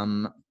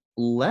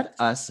 Let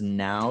us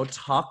now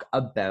talk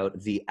about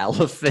the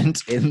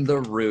elephant in the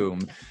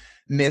room,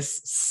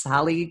 Miss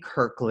Sally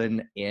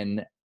Kirkland, in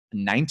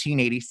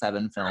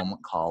 1987 film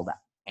called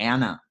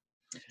Anna.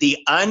 The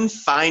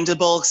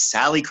unfindable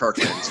Sally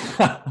Kirkland.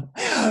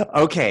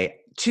 Okay,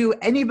 to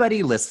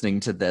anybody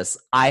listening to this,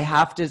 I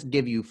have to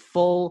give you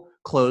full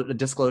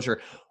disclosure.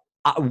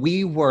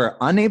 We were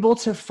unable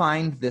to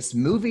find this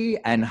movie,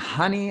 and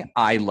honey,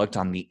 I looked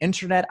on the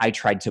internet. I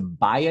tried to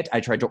buy it. I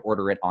tried to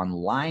order it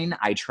online.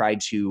 I tried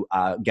to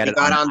get it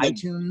on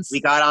iTunes. We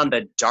got on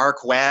the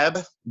dark web.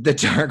 The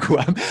dark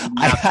web.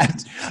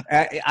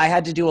 I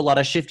had to do a lot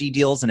of shifty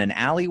deals in an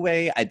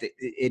alleyway.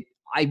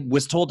 I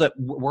was told that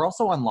we're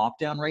also on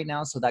lockdown right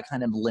now, so that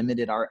kind of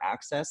limited our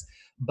access.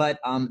 But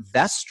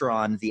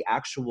Vestron, the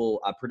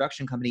actual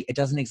production company, it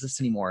doesn't exist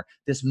anymore.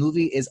 This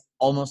movie is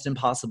almost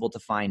impossible to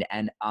find.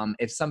 And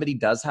if somebody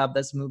does have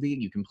this movie,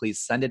 you can please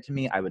send it to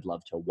me. I would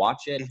love to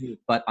watch it. Mm-hmm.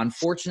 But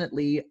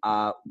unfortunately,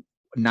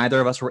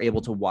 neither of us were able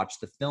to watch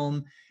the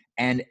film.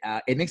 And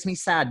it makes me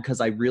sad,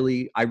 because I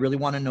really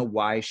want to know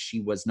why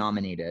she was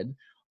nominated.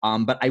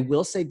 But I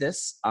will say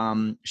this,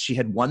 she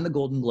had won the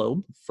Golden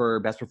Globe for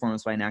Best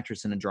Performance by an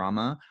Actress in a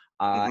Drama,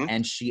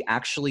 and she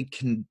actually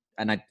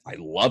and I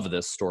love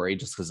this story,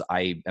 just because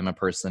I am a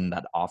person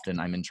that often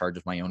I'm in charge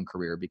of my own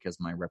career because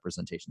my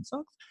representation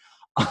sucks.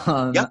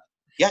 Yep.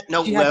 Yeah,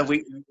 no, She had,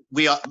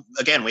 we all,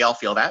 again, we all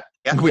feel that.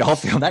 Yeah. we all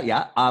feel that,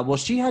 yeah. Well,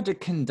 she had to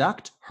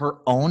conduct her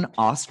own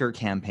Oscar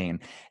campaign.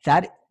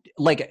 That,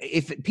 like,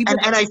 if people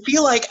And I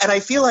feel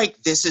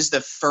like this is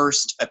the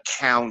first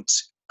account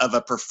of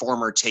a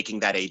performer taking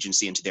that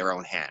agency into their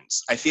own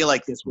hands. I feel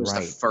like this was the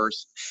right.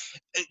 first,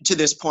 to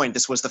this point,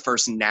 this was the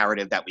first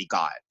narrative that we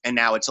got. And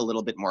now it's a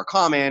little bit more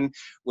common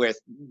with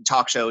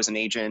talk shows and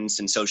agents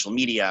and social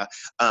media.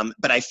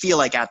 But I feel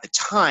like at the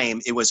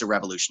time, it was a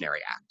revolutionary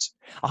act.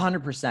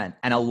 100%.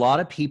 And a lot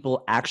of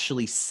people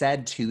actually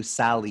said to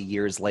Sally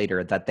years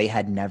later that they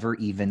had never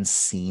even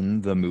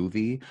seen the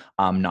movie,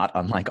 not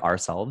unlike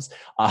ourselves,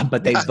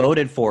 but they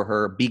voted for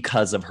her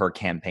because of her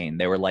campaign.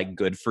 They were like,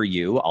 good for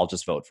you. I'll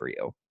just vote for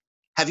you.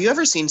 Have you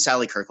ever seen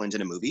Sally Kirkland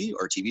in a movie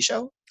or TV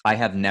show? I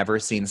have never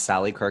seen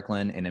Sally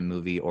Kirkland in a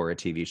movie or a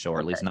TV show, or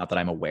at least not that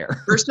I'm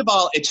aware. First of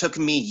all, it took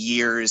me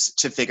years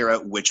to figure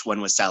out which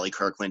one was Sally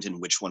Kirkland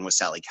and which one was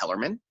Sally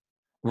Kellerman.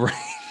 Right.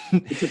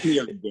 It took me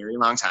a very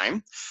long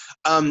time.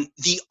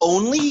 The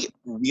only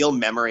real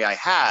memory I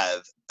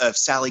have of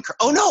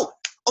oh no!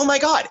 Oh my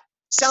God!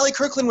 Sally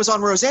Kirkland was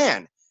on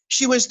Roseanne.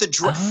 She was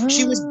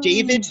she was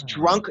David's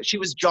drunk. She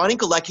was Johnny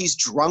Galecki's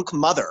drunk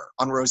mother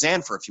on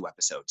Roseanne for a few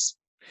episodes.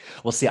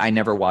 Well, see, I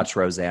never watched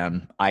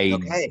Roseanne. I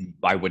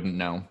wouldn't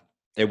know.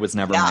 It was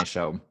never my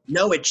show.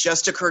 No, it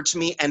just occurred to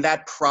me, and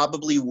that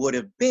probably would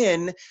have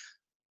been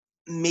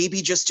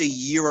maybe just a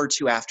year or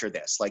two after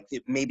this, like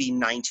maybe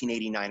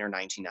 1989 or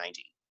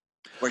 1990,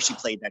 where she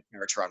played that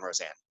character on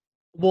Roseanne.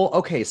 Well,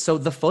 okay, so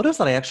the photos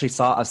that I actually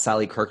saw of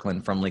Sally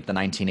Kirkland from like the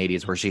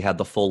 1980s, where she had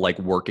the full like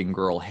working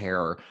girl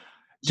hair.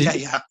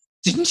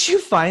 Didn't you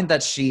find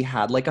that she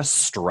had like a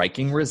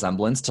striking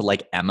resemblance to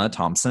like Emma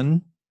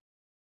Thompson?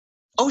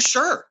 Oh,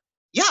 sure.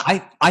 Yeah.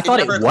 I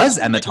thought it was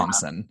Emma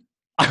Thompson.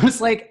 I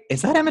was like,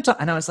 is that Emma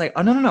Thompson? And I was like,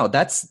 oh, no.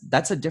 That's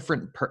a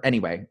different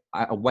anyway,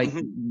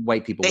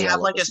 white people. They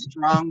have like a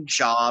strong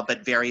jaw,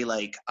 but very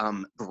like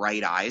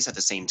bright eyes at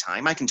the same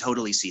time. I can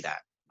totally see that.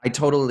 I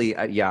totally,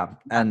 yeah.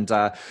 And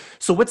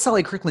so what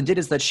Sally Kirkland did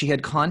is that she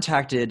had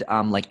contacted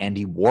like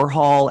Andy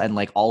Warhol and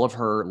like all of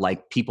her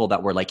like people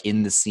that were like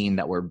in the scene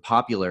that were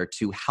popular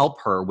to help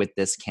her with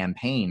this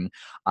campaign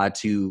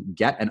to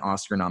get an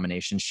Oscar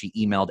nomination. She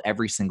emailed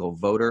every single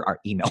voter, or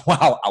email.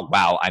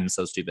 Wow, I'm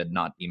so stupid,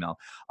 not email.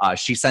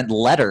 She sent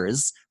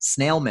letters,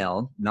 snail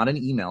mail, not an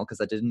email because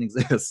that didn't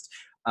exist.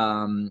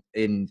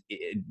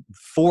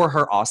 For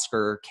her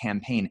Oscar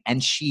campaign,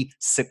 and she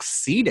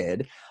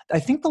succeeded. I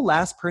think the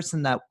last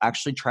person that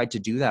actually tried to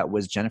do that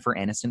was Jennifer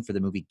Aniston for the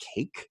movie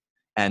Cake,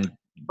 and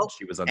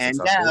she was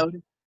unsuccessful.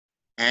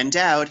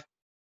 Endowed.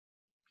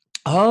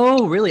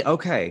 Oh, really?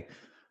 Okay.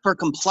 For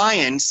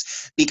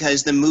compliance,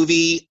 because the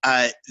movie,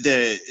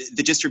 the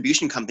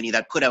distribution company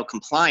that put out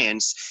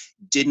Compliance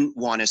didn't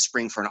want to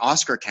spring for an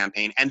Oscar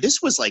campaign, and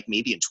this was like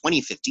maybe in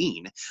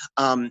 2015.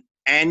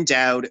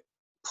 Endowed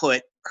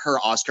put her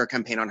Oscar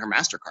campaign on her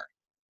MasterCard.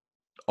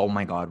 Oh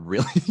my God,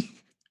 really?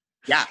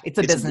 Yeah. It's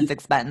a business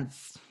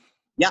expense.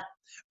 Yeah.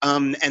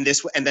 And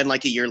then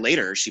like a year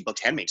later, she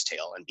booked Handmaid's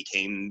Tale and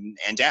became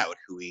Endowed,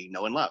 who we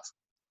know and love.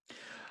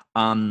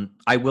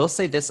 I will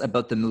say this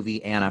about the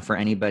movie Anna for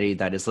anybody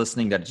that is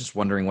listening that is just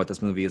wondering what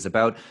this movie is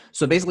about.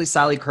 So basically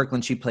Sally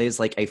Kirkland, she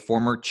plays like a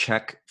former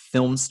Czech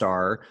film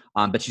star,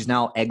 but she's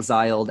now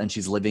exiled and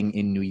she's living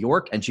in New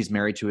York and she's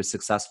married to a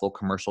successful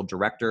commercial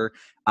director,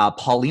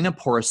 Paulina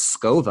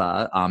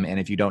Poroskova. And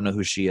if you don't know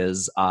who she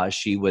is,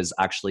 she was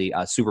actually a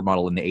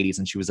supermodel in the 80s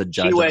and she was a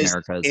judge of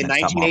America's in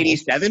Next Top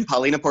 1987, Model.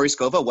 Paulina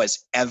Poroskova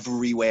was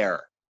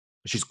everywhere.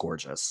 She's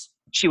gorgeous.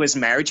 She was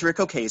married to Rick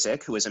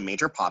Ocasek, who is a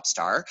major pop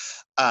star.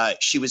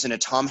 She was in a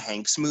Tom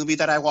Hanks movie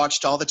that I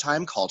watched all the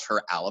time called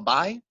Her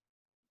Alibi.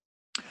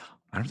 I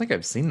don't think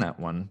I've seen that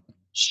one.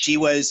 She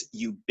was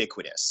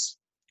ubiquitous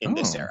in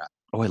this era.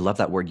 Oh, I love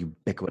that word,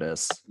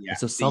 ubiquitous. Yeah,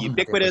 the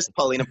ubiquitous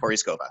Paulina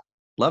Poroskova.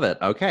 Love it.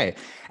 Okay.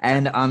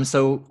 And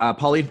so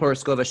Paulina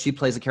Poroskova, she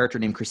plays a character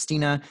named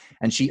Christina,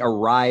 and she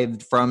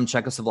arrived from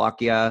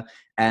Czechoslovakia,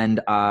 and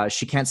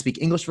she can't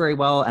speak English very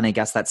well. And I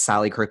guess that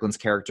Sally Kirkland's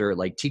character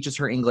like teaches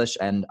her English,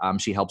 and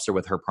she helps her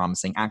with her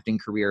promising acting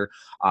career,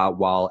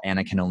 while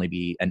Anna can only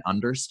be an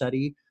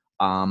understudy.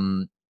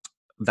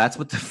 That's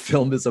what the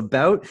film is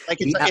about. Like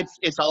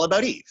it's all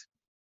about Eve.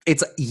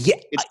 It's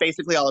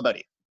basically all about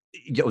Eve.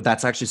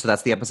 That's actually, so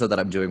that's the episode that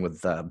I'm doing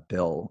with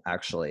Bill,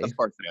 actually. Of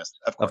course it is.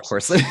 Of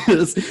course it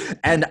is.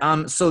 And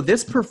so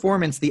this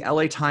performance, the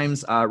LA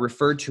Times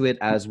referred to it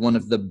as one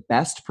of the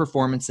best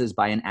performances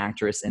by an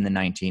actress in the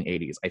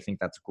 1980s. I think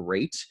that's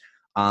great.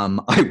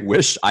 I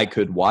wish I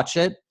could watch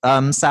it,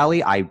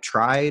 Sally. I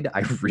tried. I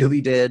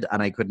really did.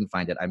 And I couldn't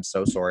find it. I'm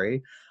so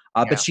sorry.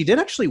 But she did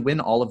actually win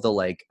all of the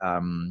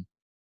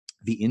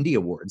the Indie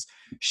Awards.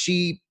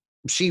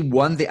 She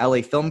won the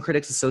LA Film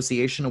Critics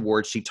Association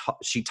Award. She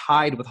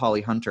tied with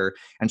Holly Hunter,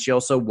 and she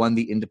also won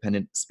the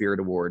Independent Spirit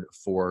Award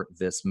for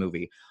this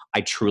movie. I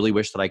truly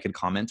wish that I could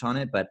comment on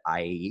it, but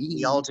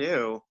we all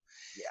do.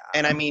 Yeah.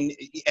 And I mean,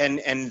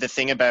 and the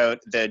thing about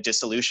the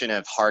dissolution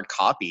of hard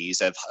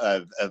copies of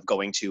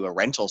going to a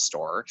rental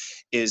store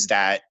is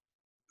that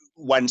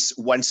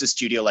once a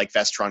studio like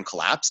Vestron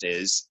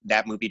collapses,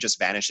 that movie just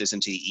vanishes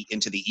into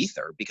the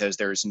ether because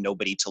there's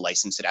nobody to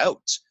license it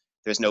out.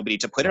 There's nobody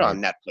to put it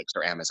on Netflix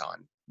or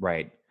Amazon.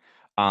 Right.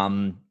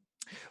 I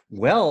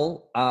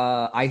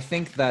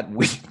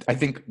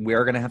think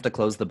we're gonna have to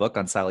close the book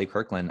on Sally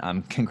Kirkland.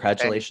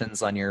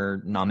 Congratulations on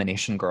your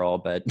nomination, girl,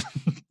 but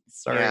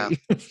sorry.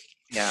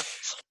 Yeah.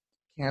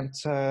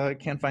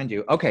 Can't find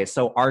you. Okay,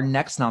 so our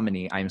next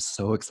nominee, I'm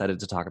so excited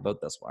to talk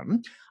about this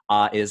one,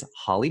 is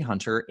Holly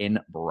Hunter in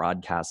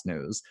Broadcast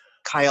News.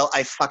 Kyle,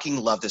 I fucking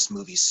love this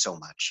movie so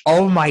much.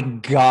 Oh my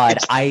God.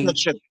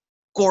 It's such a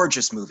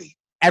gorgeous movie.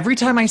 Every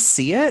time I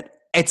see it,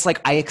 it's like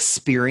I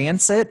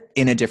experience it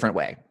in a different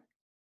way.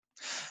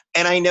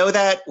 And I know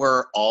that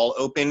we're all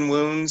open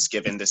wounds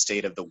given the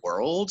state of the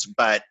world,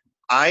 but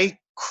I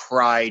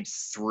cried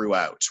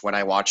throughout when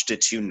I watched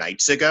it 2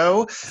 nights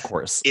ago. Of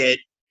course.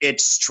 It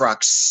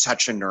struck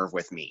such a nerve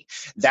with me.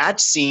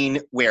 That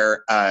scene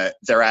where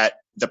they're at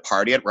the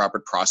party at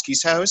Robert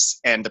Prosky's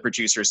house and the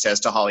producer says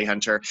to Holly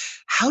Hunter,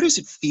 how does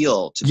it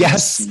feel to be the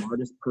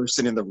smartest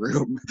person in the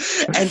room?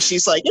 And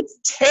she's like, it's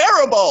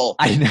terrible.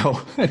 I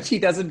know. She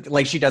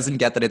doesn't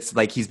get that it's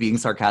like he's being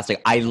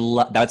sarcastic.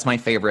 That's my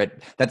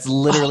favorite. That's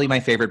literally my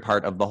favorite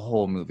part of the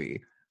whole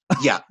movie.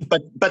 Yeah,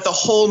 but the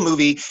whole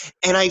movie,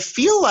 and I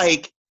feel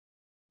like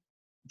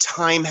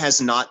time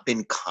has not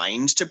been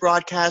kind to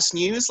Broadcast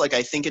News. Like,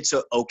 I think it's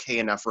a okay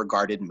enough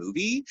regarded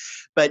movie,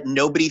 but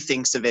nobody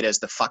thinks of it as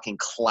the fucking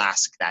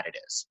classic that it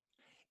is.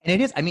 And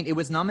it is. I mean, it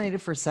was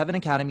nominated for 7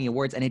 Academy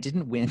Awards and it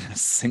didn't win a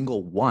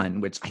single one,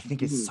 which I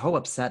think is so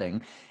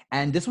upsetting.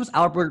 And this was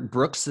Albert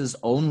Brooks's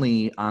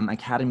only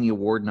Academy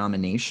Award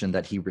nomination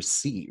that he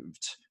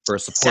received for a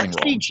supporting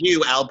role.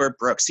 Jew Albert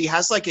Brooks. He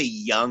has like a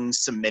young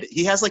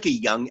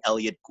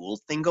Elliot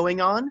Gould thing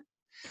going on.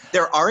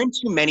 There aren't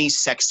too many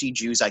sexy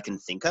Jews I can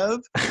think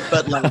of,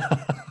 but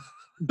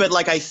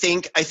I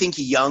think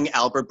young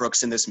Albert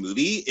Brooks in this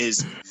movie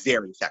is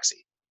very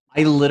sexy.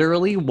 I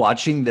literally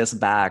watching this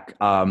back.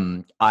 I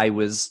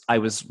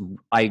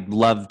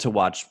love to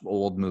watch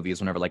old movies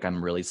whenever like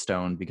I'm really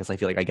stoned because I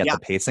feel like I get the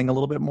pacing a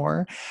little bit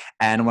more.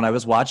 And when I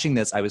was watching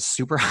this, I was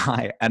super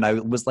high and I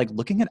was like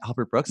looking at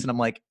Albert Brooks and I'm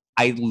like,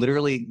 I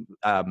literally,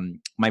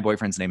 my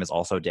boyfriend's name is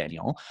also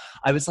Daniel.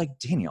 I was like,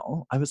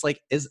 Daniel,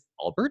 is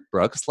Albert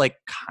Brooks like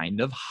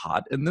kind of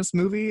hot in this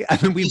movie? And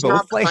then he's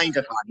both not kind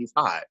of hot. He's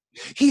hot.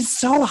 He's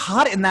so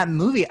hot in that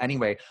movie.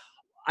 Anyway,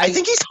 I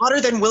think he's hotter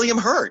than William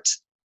Hurt.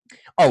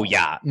 Oh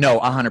yeah, no,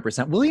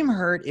 100%. William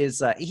Hurt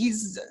is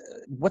he's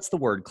what's the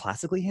word?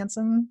 Classically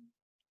handsome.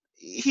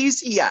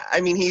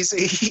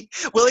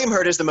 William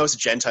Hurt is the most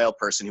gentile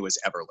person who has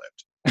ever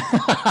lived.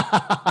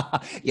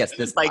 Yes,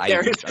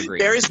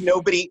 there is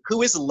nobody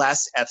who is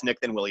less ethnic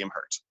than William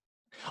Hurt.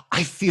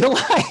 I feel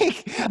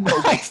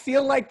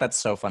like that's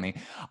so funny.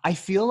 I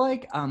feel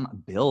like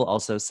Bill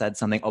also said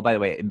something. Oh, by the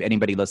way,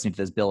 anybody listening to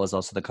this, Bill is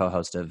also the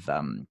co-host of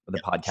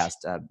the podcast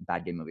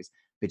Bad Gay Movies,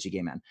 Bitchy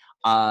Gay Man.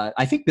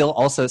 I think Bill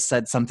also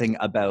said something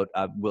about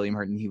William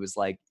Hurt, and he was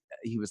like,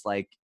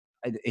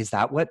 is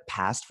that what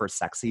passed for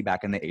sexy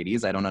back in the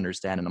 80s? I don't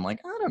understand. And I'm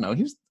like, I don't know.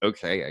 He was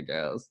okay, I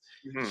guess.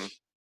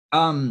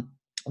 Mm-hmm.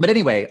 But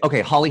anyway,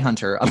 okay, Holly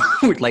Hunter.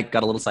 We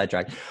got a little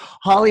sidetracked.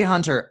 Holly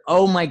Hunter.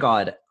 Oh my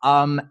God.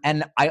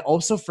 And I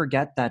also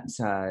forget that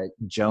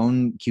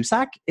Joan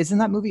Cusack is in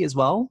that movie as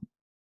well.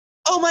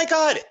 Oh my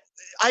God.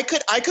 I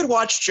could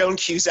watch Joan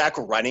Cusack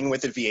running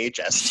with a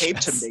VHS tape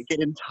to make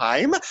it in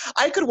time.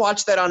 I could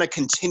watch that on a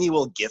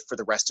continual GIF for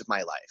the rest of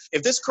my life.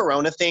 If this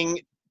Corona thing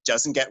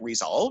doesn't get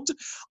resolved,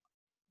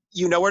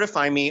 you know where to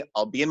find me.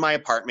 I'll be in my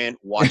apartment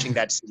watching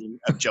that scene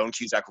of Joan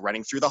Cusack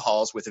running through the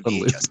halls with a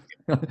VHS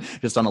tape.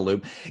 Just on a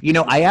loop. You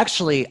know, I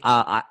actually,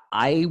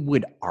 I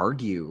would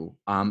argue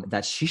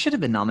that she should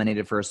have been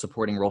nominated for a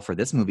supporting role for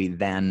this movie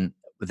than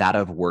that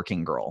of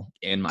Working Girl,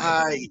 in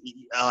my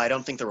opinion. I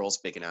don't think the role's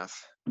big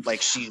enough.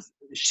 Like,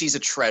 she's a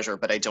treasure,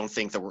 but I don't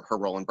think her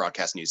role in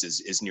Broadcast News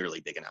is nearly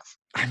big enough.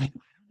 I mean,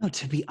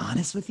 to be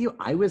honest with you,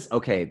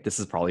 this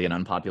is probably an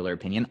unpopular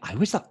opinion. I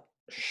was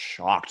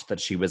shocked that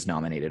she was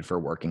nominated for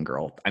Working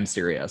Girl. I'm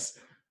serious.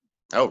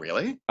 Oh,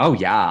 really? Oh,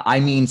 yeah. I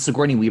mean,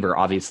 Sigourney Weaver,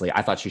 obviously.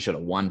 I thought she should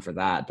have won for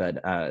that,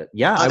 but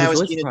yeah. Oh, that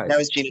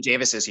was Gina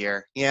Davis's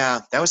year.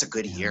 Yeah, that was a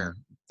good year.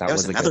 That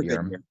was another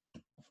good year.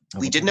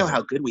 We didn't know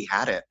how good we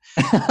had it.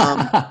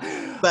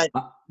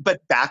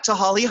 But back to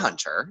Holly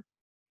Hunter.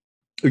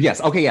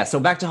 Yes. Okay. Yeah. So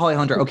back to Holly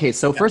Hunter. Okay.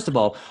 So first of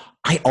all,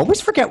 I always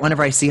forget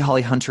whenever I see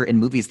Holly Hunter in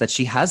movies that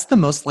she has the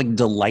most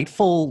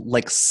delightful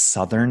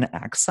Southern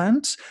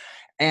accent.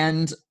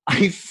 And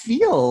I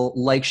feel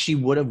like she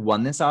would have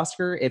won this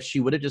Oscar if she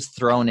would have just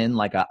thrown in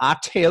I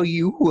tell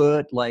you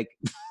what,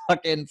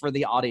 fucking for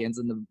the audience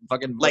and the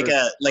fucking like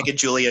a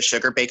Julia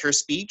Sugarbaker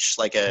speech,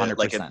 100%.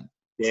 Like a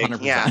big,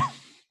 100%. Yeah.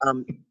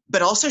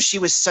 But also she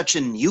was such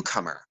a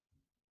newcomer.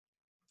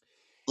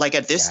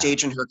 At this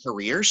stage in her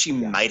career, she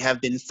might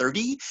have been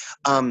 30.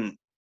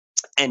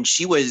 And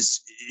she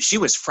was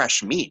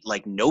fresh meat.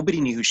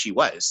 Nobody knew who she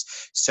was.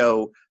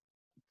 So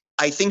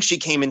I think she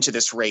came into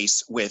this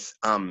race with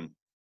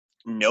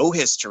no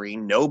history,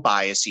 no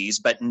biases,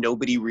 but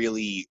nobody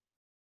really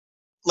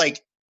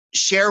like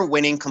Cher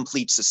winning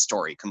completes a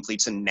story,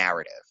 completes a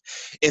narrative.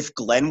 If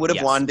Glenn would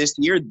have won this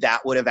year,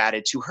 that would have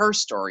added to her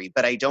story.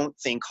 But I don't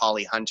think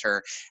Holly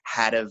Hunter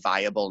had a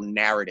viable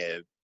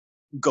narrative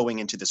going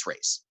into this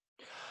race.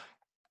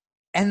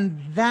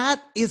 And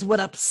that is what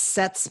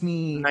upsets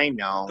me. I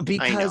know.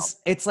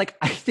 Because it's like,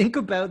 I think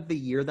about the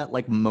year that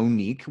like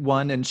Monique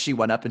won and she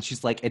went up and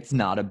she's like, it's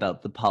not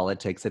about the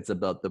politics, it's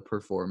about the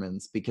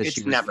performance, because it's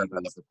she never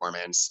about the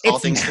performance. It's All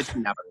things never. it's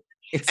never.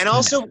 It's and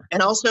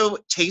also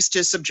taste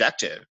is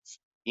subjective,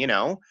 you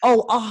know?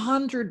 Oh,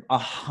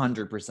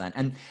 100%.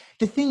 And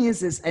the thing is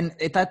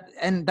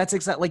that's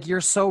exactly, like, you're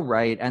so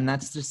right. And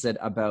that's just it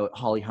about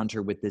Holly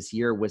Hunter with this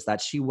year, was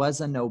that she was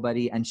a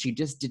nobody and she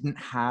just didn't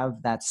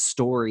have that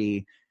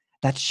story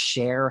that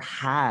Cher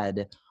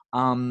had.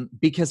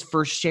 Because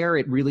for Cher,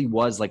 it really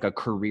was like a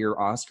career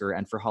Oscar.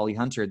 And for Holly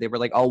Hunter, they were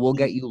like, oh, we'll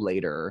get you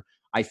later.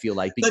 I feel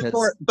like,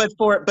 because but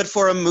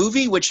for a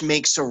movie which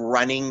makes a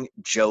running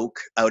joke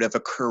out of a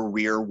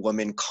career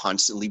woman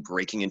constantly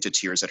breaking into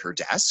tears at her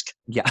desk,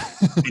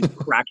 and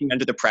cracking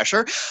under the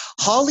pressure,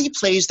 Holly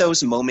plays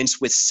those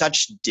moments with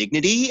such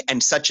dignity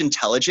and such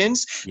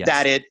intelligence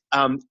that it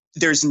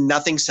there's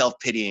nothing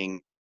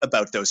self-pitying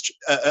about those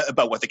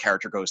about what the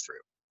character goes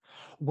through.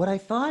 What I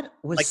thought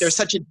was, like, there's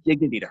such a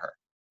dignity to her.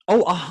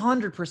 Oh,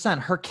 100%.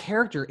 Her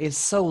character is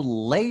so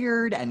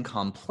layered and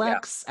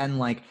complex, and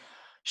like,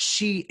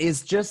 she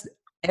is just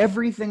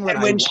everything that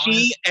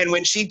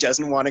when she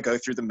doesn't want to go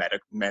through the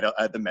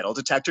metal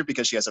detector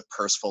because she has a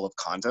purse full of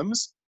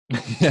condoms.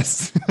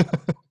 Yes.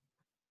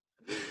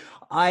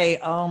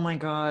 Oh my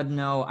God,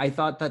 no. I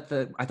thought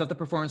the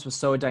performance was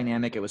so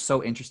dynamic. It was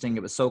so interesting.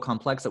 It was so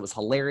complex. It was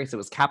hilarious. It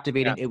was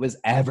captivating. It was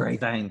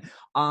everything.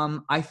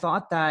 I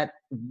thought that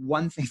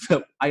one thing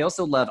that I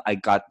also love, I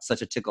got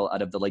such a tickle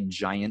out of the like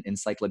giant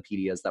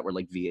encyclopedias that were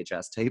like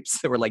VHS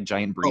tapes. They were like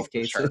giant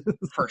briefcases.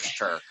 For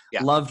sure.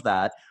 Yeah. Love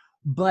that.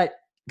 But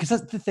because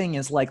that's the thing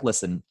is, like,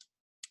 listen,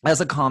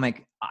 as a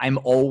comic, I'm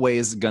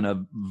always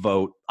gonna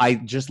vote. I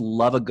just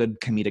love a good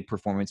comedic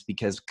performance,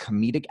 because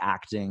comedic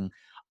acting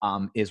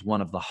is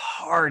one of the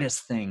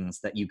hardest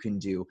things that you can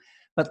do.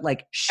 But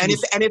like, and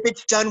if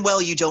it's done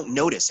well, you don't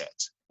notice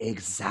it.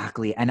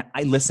 Exactly. And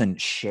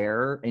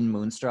Cher in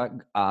Moonstruck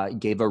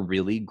gave a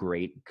really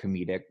great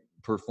comedic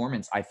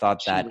performance. I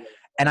thought that,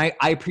 and I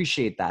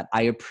appreciate that.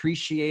 I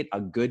appreciate a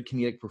good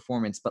comedic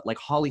performance, but like,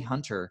 Holly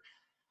Hunter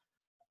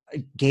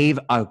gave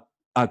a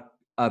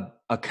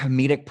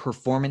comedic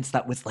performance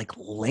that was like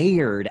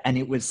layered, and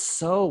it was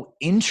so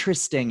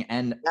interesting,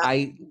 and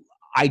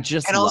I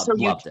just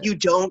loved it. You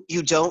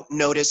don't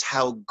notice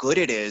how good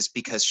it is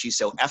because she's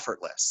so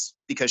effortless,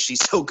 because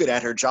she's so good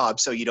at her job,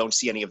 so you don't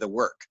see any of the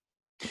work.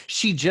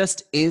 She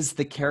just is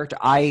the character.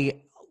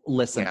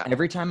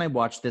 Every time I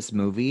watch this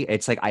movie,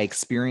 it's like I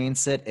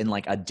experience it in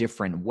like a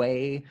different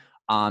way.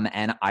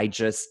 And I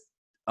just,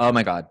 oh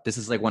my God, this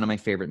is like one of my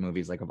favorite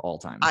movies like of all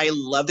time. I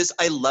love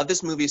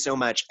this movie so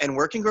much. And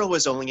Working Girl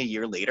was only a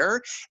year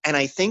later. And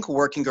I think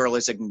Working Girl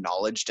is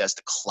acknowledged as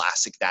the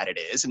classic that it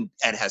is, and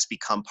has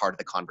become part of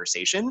the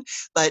conversation.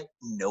 But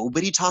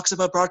nobody talks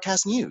about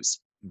broadcast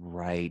news.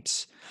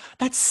 Right.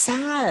 That's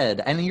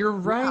sad. And you're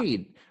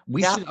right.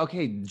 We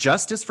should,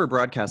 justice for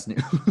broadcast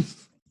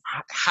news.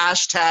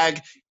 Hashtag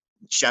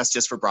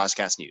justice for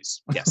broadcast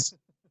news. Yes.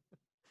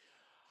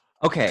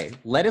 Okay,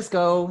 let us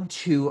go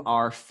to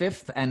our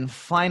fifth and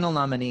final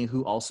nominee,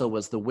 who also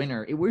was the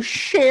winner. It was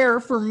Cher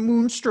for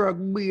Moonstruck,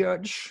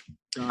 bitch.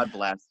 God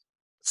bless.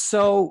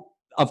 So,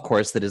 of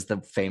course, that is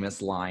the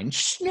famous line,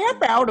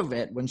 snap out of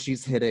it, when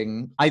she's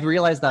hitting. I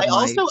realized that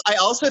I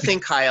also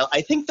think, Kyle,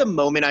 I think the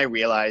moment I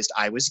realized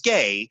I was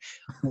gay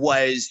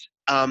was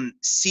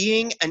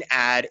seeing an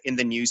ad in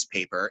the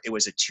newspaper. It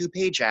was a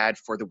 2-page ad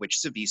for The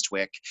Witches of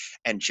Eastwick,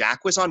 and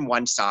Jack was on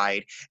one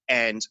side,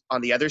 and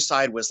on the other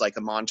side was like a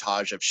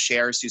montage of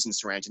Cher, Susan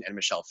Sarandon, and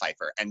Michelle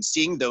Pfeiffer. And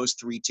seeing those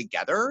three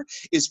together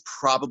is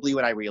probably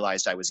when I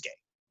realized I was gay.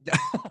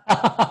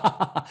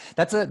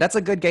 That's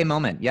a good gay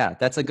moment. Yeah,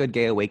 that's a good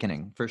gay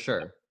awakening for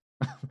sure.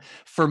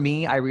 For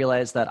me, I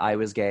realized that I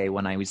was gay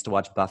when I used to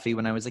watch Buffy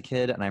when I was a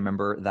kid, and I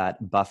remember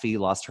that Buffy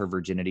lost her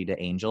virginity to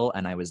Angel,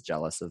 and I was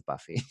jealous of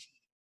Buffy.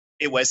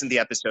 It wasn't the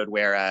episode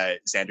where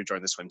Xander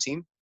joined the swim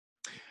team?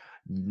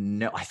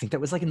 No, I think that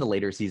was like in the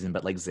later season,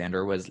 but like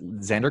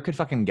Xander could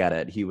fucking get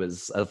it.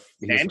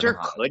 Xander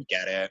could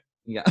get it.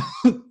 Yeah.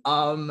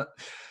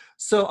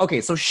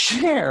 So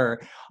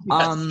Cher,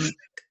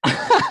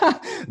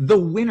 the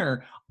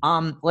winner,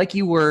 like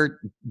you were,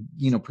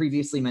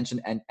 previously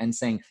mentioned and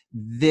saying,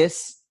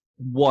 this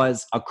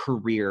was a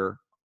career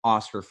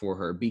Oscar for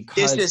her,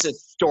 because this is a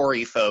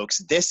story, folks.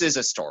 This is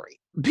a story.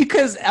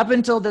 Because up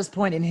until this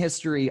point in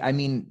history,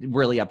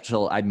 really up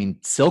till,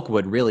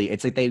 Silkwood, really,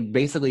 it's like they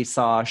basically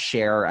saw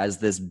Cher as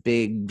this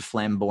big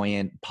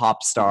flamboyant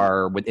pop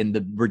star within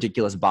the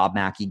ridiculous Bob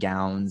Mackie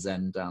gowns.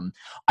 And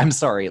I'm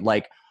sorry,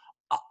 like,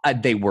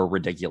 they were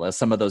ridiculous.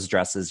 Some of those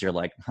dresses, you're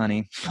like,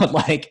 honey, but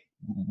like,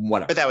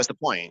 whatever. But that was the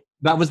point.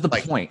 That was the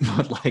point.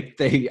 But like,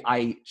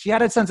 she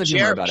had a sense of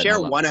humor about it. Cher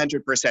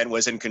 100%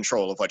 was in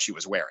control of what she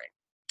was wearing.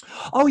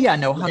 Oh yeah,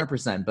 no,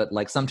 100%. But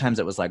like sometimes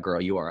it was like,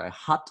 girl, you are a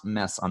hot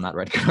mess on that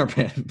red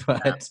carpet.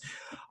 But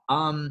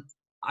um,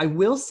 I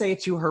will say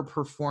to her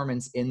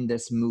performance in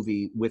this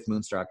movie with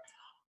Moonstruck,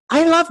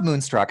 I love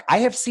Moonstruck. I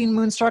have seen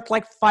Moonstruck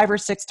like 5 or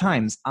 6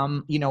 times.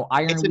 It's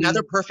Ironweed.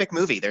 another perfect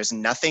movie. There's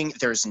nothing,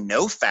 there's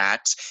no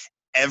fat.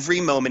 Every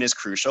moment is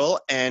crucial,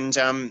 and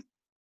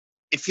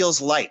it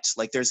feels light.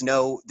 Like there's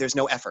no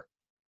effort.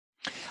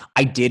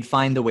 I did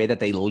find the way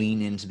that they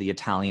lean into the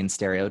Italian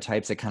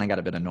stereotypes. It kind of got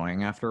a bit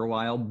annoying after a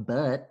while,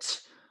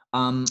 but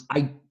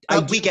I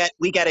But do.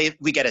 we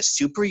get a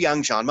super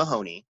young John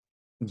Mahoney.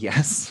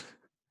 Yes.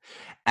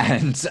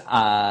 And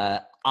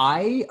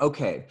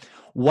okay.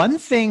 One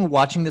thing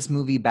watching this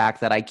movie back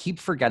that I keep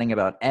forgetting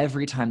about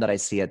every time that I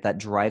see it, that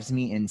drives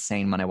me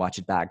insane when I watch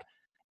it back.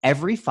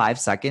 Every 5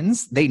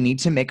 seconds, they need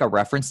to make a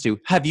reference to,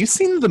 have you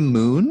seen the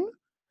moon?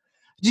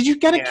 Did you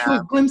get a Yeah,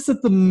 glimpse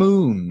at the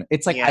moon?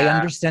 It's like, I yeah.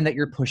 understand that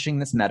you're pushing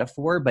this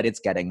metaphor, but it's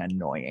getting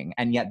annoying.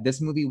 And yet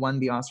this movie won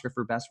the Oscar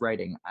for Best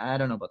Writing. I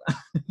don't know about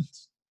that.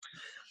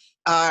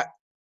 Uh,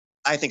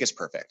 I think it's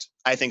perfect.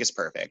 I think it's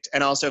perfect,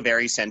 and also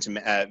very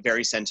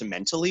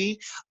sentimentally.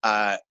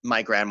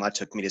 My grandma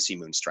took me to see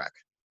Moonstruck.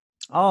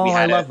 We Oh,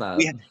 I had a love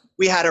that.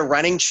 we had a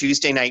running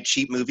Tuesday night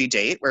cheap movie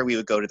date where we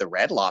would go to the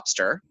Red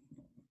Lobster,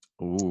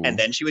 and Ooh.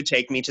 then she would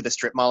take me to the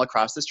strip mall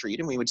across the street,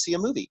 and we would see a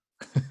movie.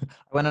 I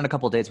went on a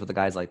couple dates with the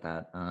guys like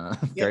that. Yeah.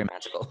 Very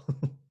magical.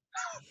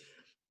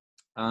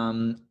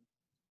 um,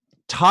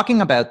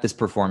 Talking about this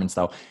performance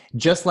though,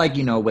 just like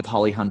with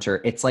Holly Hunter,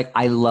 it's like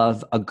I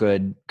love a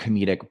good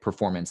comedic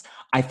performance.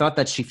 I thought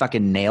that she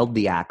fucking nailed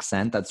the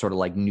accent, that sort of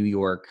like New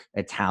York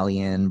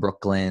Italian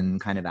Brooklyn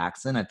kind of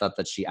accent. I thought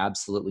that she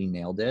absolutely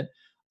nailed it.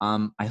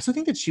 I also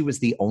think that she was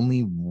the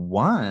only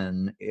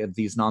one of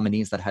these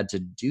nominees that had to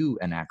do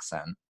an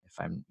accent. If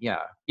I'm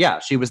yeah,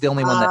 she was the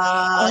only one that.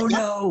 Oh Yeah.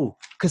 no,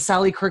 because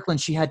Sally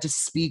Kirkland, she had to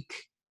speak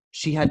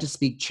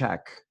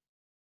Czech.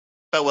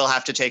 But we'll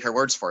have to take her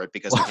words for it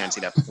because we can't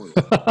see that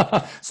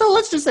performance. So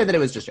let's just say that it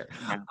was just Cher.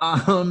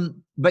 Yeah.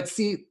 But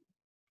see,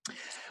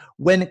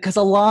 because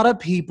a lot of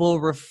people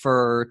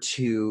refer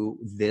to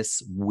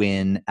this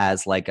win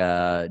as like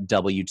a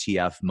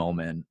WTF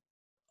moment,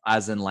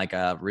 as in like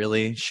a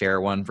really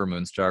Cher one for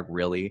Moonstruck,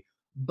 really.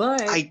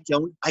 But I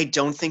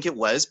don't think it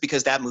was,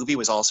 because that movie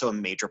was also a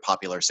major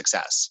popular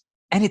success.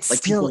 and it Like,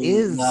 still people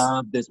is.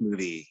 love this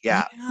movie.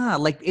 Yeah. Yeah,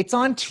 like it's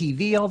on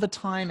TV all the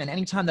time, and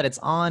anytime that it's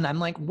on, I'm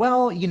like,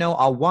 well,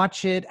 I'll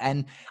watch it,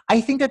 and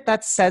I think that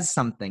that says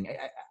something.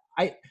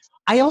 I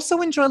I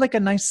also enjoy like a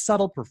nice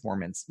subtle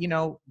performance.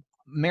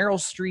 Meryl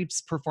Streep's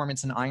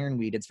performance in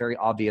Ironweed, it's very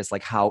obvious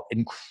like how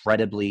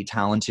incredibly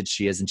talented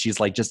she is, and she's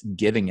like just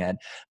giving it.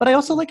 But I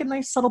also like a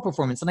nice subtle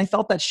performance, and I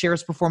felt that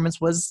Cher's performance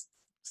was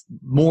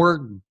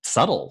more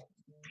subtle.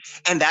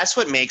 And that's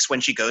what makes,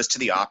 when she goes to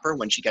the opera,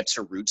 when she gets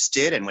her roots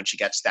did, and when she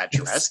gets that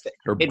dress, Yes,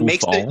 her it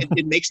makes the bouffant.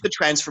 it makes the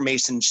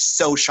transformation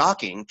so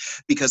shocking,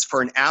 because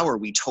for an hour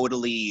we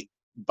totally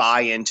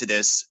buy into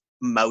this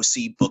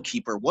mousy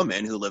bookkeeper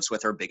woman who lives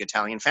with her big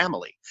Italian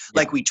family. Yeah.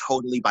 Like, we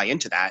totally buy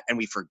into that, and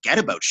we forget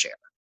about Cher.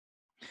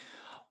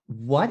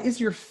 What is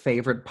your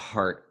favorite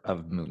part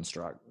of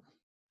Moonstruck?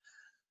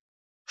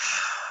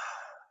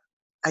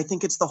 I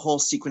think it's the whole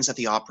sequence at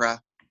the opera.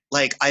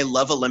 Like, I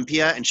love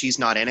Olympia and she's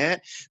not in it,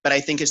 but I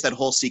think it's that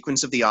whole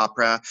sequence of the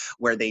opera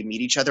where they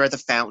meet each other at the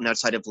fountain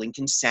outside of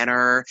Lincoln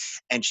Center,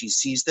 and she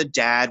sees the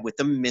dad with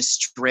the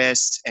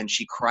mistress and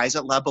she cries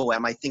at La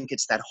Boheme. I think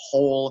it's that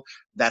whole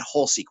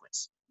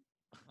sequence.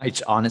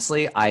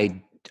 Honestly,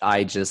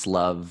 I just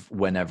love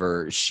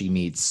whenever she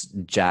meets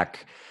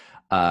Jack,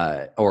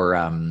 or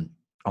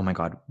oh my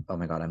god,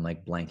 I'm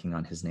like blanking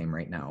on his name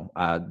right now.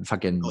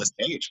 Fucking Nicolas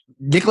Cage.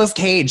 Nicolas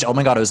Cage. Oh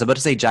my god, I was about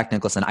to say Jack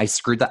Nicholson. I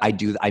screwed that.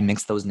 I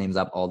mix those names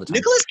up all the time.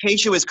 Nicolas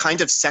Cage, who is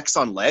kind of sex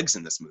on legs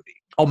in this movie.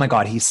 Oh my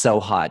god, he's so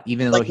hot,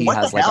 even though Like, he what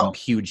the has like a hell?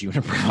 huge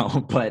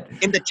unibrow. But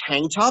In the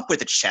tank top with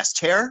the chest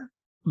hair?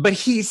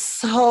 he's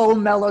so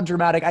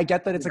melodramatic. I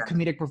get that it's a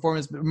comedic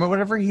performance, but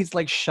whenever he's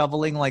like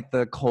shoveling like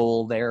the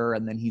coal there,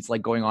 and then he's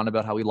like going on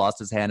about how he lost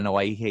his hand and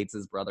why he hates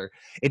his brother,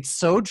 it's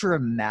so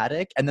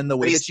dramatic. And then the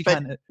But way that she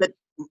kind of,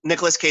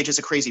 Nicolas Cage is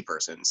a crazy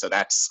person, so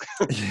that's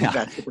yeah,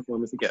 that's the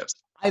performance he gives.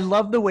 I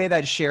love the way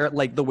that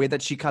the way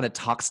that she kind of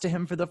talks to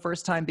him for the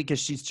first time, because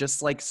she's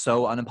just like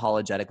so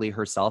unapologetically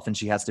herself, and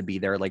she has to be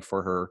there like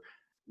for her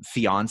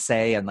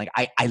fiance, and like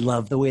I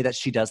love the way that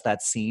she does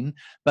that scene.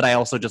 But I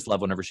also just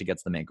love whenever she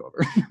gets the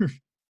makeover.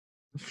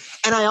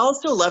 And I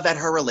also love that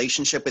her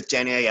relationship with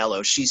Danny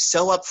Aiello, she's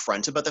so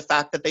upfront about the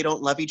fact that they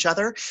don't love each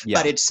other, Yeah.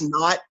 but it's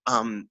not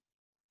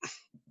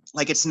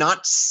it's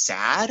not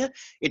sad.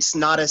 It's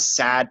not a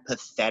sad,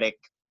 pathetic,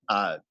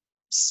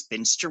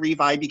 spinstery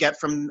vibe you get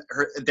from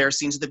their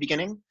scenes at the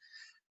beginning.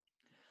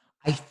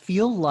 I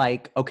feel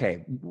like,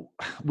 okay,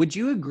 would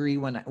you agree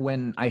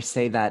when I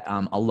say that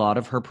a lot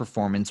of her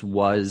performance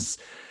was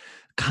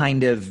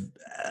kind of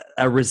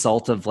a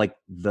result of like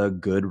the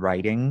good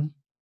writing?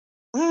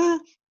 Mm,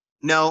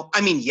 no,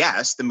 I mean,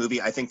 yes,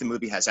 I think the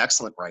movie has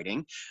excellent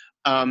writing,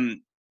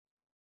 um,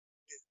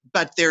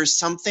 but there's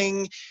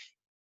something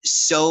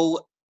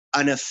so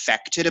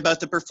unaffected about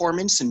the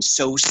performance and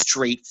so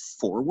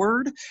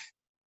straightforward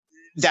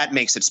that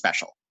makes it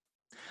special.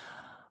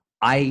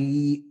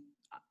 I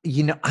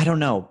don't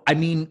know. I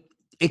mean,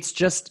 it's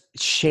just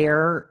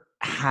Cher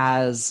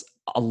has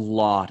a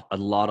lot.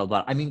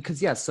 I mean,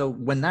 because so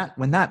when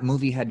that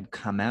movie had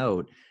come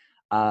out,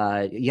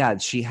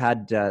 she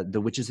had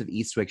The Witches of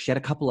Eastwick. She had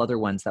a couple other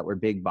ones that were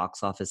big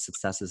box office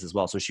successes as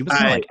well. So she was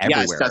kind of like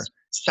everywhere.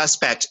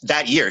 Suspect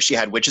that year she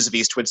had Witches of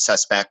Eastwood,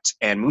 Suspect,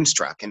 and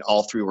Moonstruck, and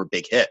all three were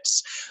big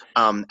hits.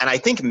 And I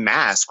think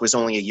Mask was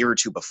only a year or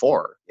two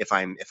before, if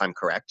I'm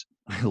correct.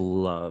 I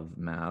love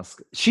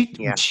Mask. She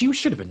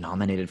should have been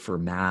nominated for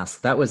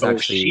Mask. That was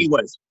actually... She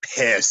was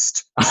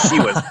pissed. She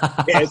was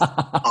pissed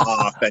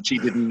off that she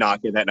did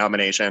not get that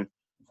nomination.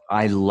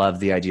 I love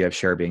the idea of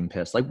Cher being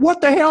pissed. Like,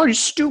 what the hell, you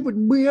stupid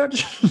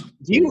bitch?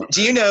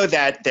 Do you know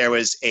that there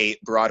was a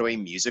Broadway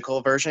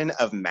musical version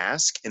of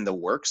Mask in the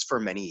works for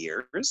many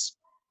years?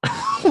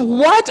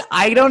 What?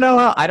 I don't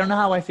know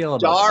how I feel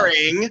about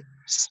that.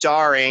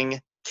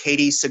 Starring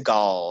Katie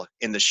Sagal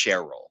in the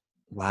Cher role.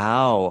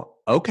 Wow.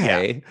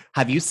 Okay. Yeah.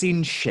 Have you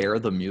seen Cher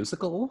the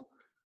musical?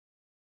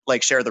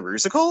 Like Cher the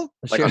musical?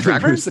 Cher the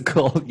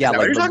musical. Yeah,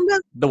 like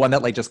the one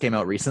that like just came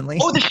out recently.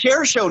 Oh, the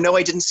Cher show. No,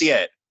 I didn't see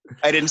it.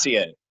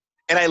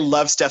 And I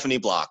love Stephanie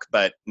Block,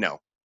 but no.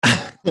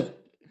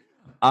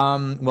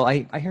 Well,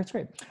 I hear it's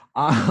great.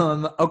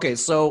 Okay,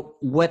 so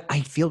what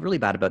I feel really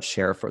bad about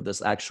Cher for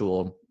this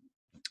actual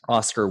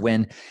Oscar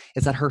win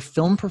is that her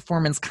film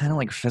performance kind of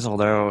like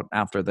fizzled out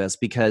after this,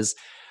 because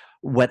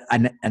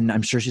and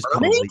I'm sure she's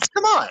probably...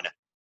 Come on!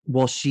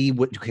 Well, she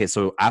would... Okay,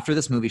 so after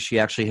this movie, she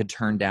actually had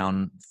turned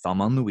down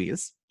Thelma and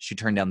Louise. She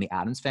turned down The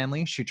Addams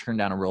Family. She turned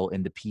down a role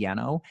in The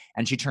Piano.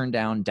 And she turned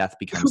down Death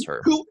Becomes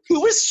Her.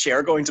 Who is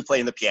Cher going to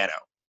play in The Piano?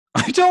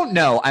 I don't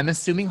know. I'm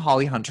assuming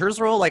Holly Hunter's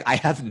role. Like, I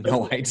have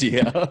no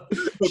idea.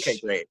 Okay,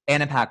 great.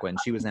 Anna Paquin.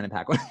 She was Anna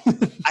Paquin.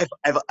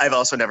 I've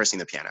also never seen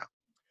The Piano.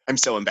 I'm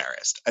so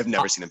embarrassed. I've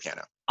never seen The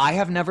Piano. I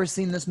have never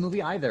seen this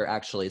movie either,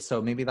 actually. So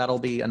maybe that'll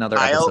be another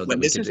episode. When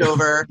this is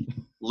over,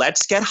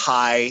 let's get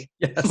high.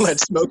 Yes.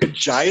 Let's smoke a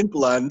giant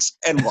blunt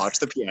and watch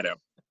The Piano.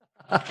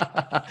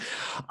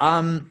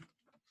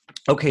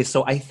 Okay,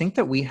 so I think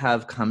that we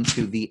have come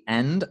to the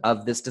end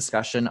of this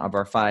discussion of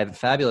our 5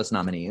 fabulous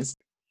nominees.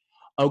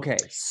 Okay,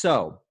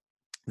 so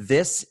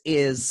this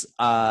is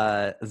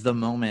the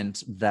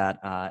moment that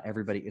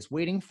everybody is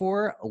waiting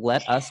for.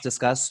 Let us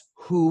discuss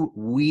who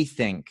we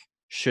think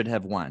should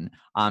have won.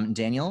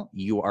 Daniel,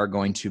 you are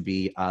going to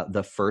be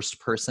the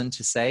first person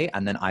to say,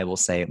 and then I will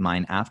say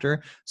mine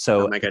after.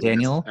 So,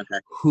 Daniel,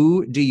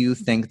 Who do you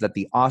think that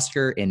the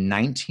Oscar in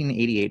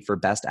 1988 for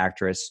Best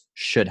Actress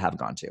should have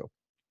gone to?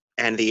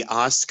 And the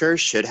Oscar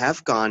should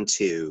have gone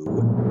to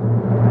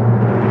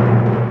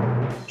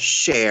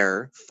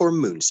Cher for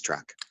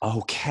Moonstruck.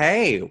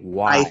 Okay,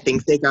 why? I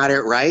think they got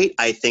it right.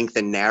 I think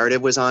the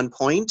narrative was on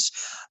point.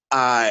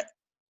 I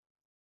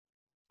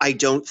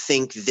don't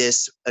think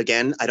this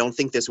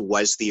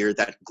was the year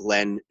that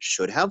Glenn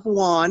should have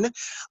won.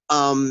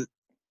 And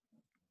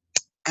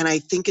I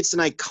think it's an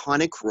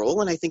iconic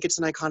role, and I think it's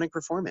an iconic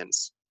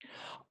performance.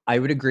 I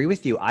would agree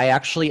with you. I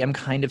actually am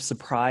kind of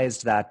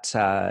surprised that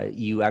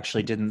you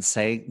actually didn't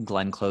say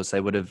Glenn Close. I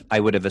would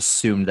have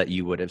assumed that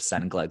you would have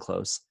said Glenn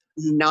Close.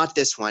 Not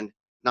this one.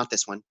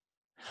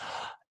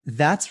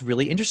 That's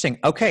really interesting.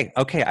 Okay,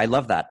 I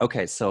love that.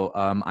 Okay, so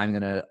I'm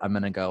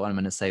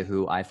gonna say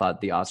who I thought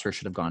the Oscar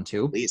should have gone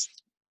to. Please.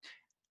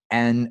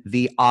 And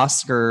the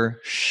Oscar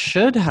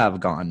should have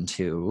gone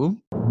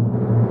to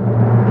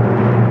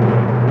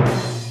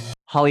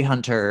Holly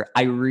Hunter.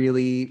 I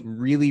really,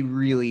 really,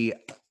 really,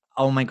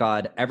 oh my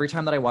God. Every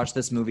time that I watch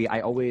this movie,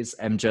 I always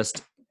am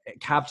just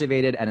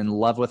captivated and in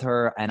love with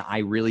her. And I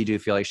really do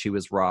feel like she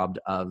was robbed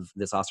of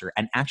this Oscar.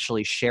 And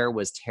actually, Cher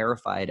was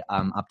terrified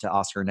up to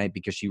Oscar night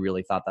because she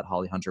really thought that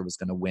Holly Hunter was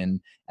going to win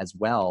as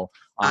well.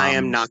 I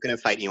am not going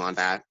to fight you on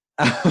that.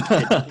 I'm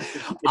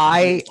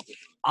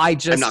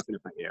not going to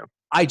fight you.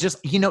 I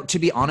just, to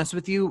be honest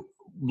with you,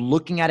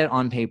 looking at it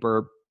on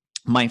paper,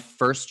 my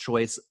first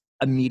choice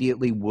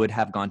immediately would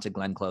have gone to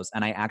Glenn Close.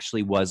 And I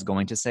actually was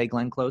going to say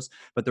Glenn Close.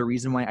 But the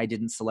reason why I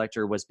didn't select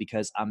her was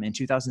because in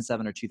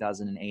 2007 or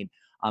 2008,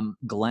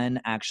 Glenn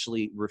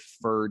actually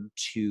referred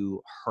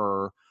to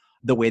her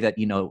the way that,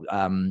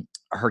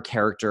 her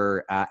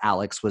character,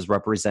 Alex, was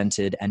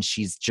represented, and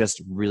she's just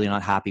really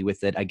not happy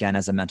with it, again,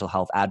 as a mental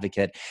health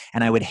advocate.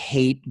 And I would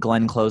hate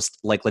Glenn Close,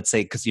 like, let's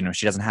say, because,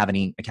 she doesn't have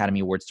any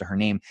Academy Awards to her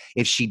name,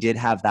 if she did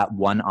have that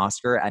one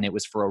Oscar and it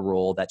was for a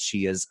role that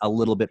she is a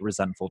little bit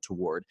resentful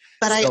toward.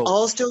 But I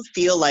also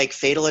feel like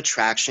Fatal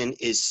Attraction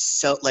is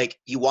so, like,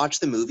 you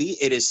watch the movie,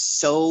 it is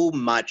so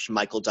much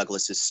Michael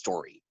Douglas's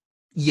story.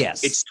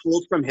 Yes. It's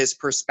told from his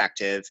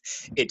perspective.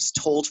 It's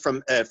told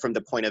from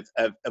the point of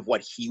what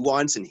he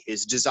wants and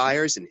his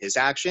desires and his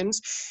actions.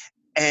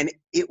 And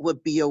it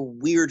would be a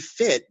weird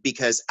fit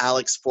because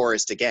Alex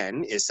Forrest,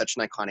 again, is such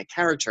an iconic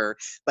character,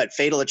 but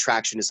Fatal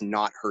Attraction is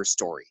not her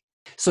story.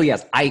 So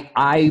yes,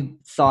 I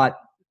thought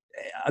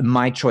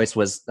My choice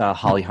was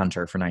Holly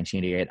Hunter for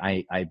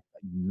 1988. I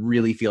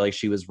really feel like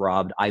she was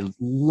robbed. I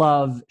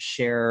love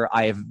Cher.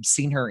 I've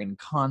seen her in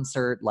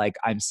concert. Like,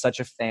 I'm such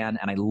a fan,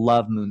 and I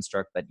love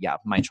Moonstruck. But yeah,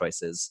 my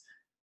choice is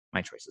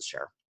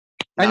Cher.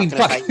 I mean,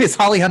 fuck, it's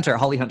Holly Hunter,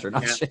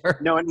 not Cher.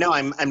 No,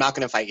 I'm not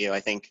going to fight you. I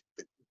think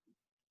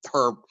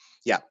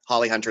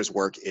Holly Hunter's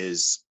work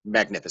is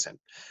magnificent.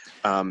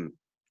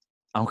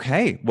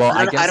 Okay, well,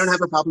 I don't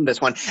have a problem with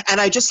this one,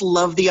 and I just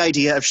love the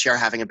idea of Cher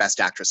having a Best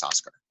Actress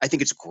Oscar. I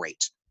think it's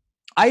great.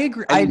 I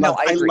agree. I agree.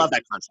 love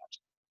that concept.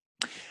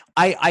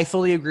 I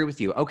fully agree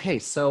with you. Okay,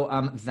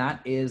 so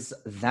that is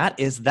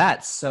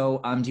that.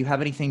 So do you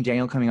have anything,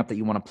 Daniel, coming up that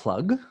you want to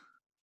plug?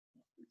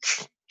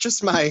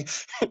 Just my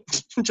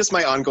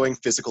ongoing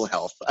physical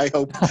health. I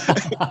hope.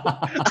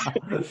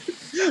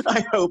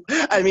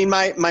 I mean,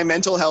 my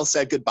mental health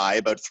said goodbye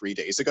about 3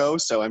 days ago,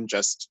 so I'm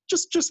just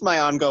my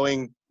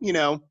ongoing,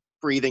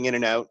 breathing in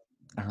and out,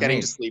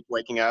 getting to sleep,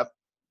 waking up.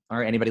 All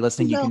right, anybody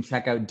listening, you can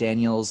check out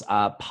Daniel's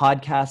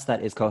podcast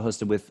that is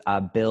co-hosted with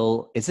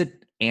Bill. Is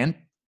it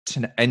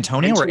Antonio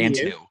or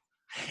Antonu?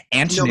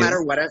 Antonu.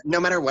 No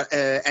matter what,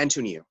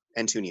 Antonio.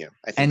 I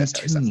think that's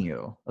how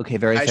Antonio. Okay,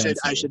 very fancy.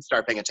 I should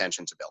start paying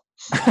attention to Bill.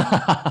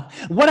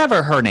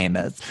 Whatever her name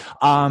is.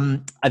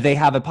 They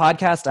have a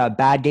podcast,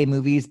 Bad Gay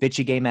Movies,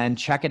 Bitchy Gay Men.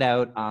 Check it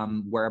out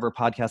wherever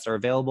podcasts are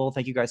available.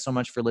 Thank you guys so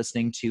much for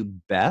listening to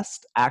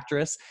Best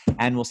Actress,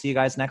 and we'll see you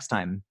guys next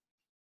time.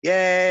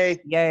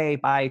 Yay!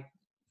 Bye.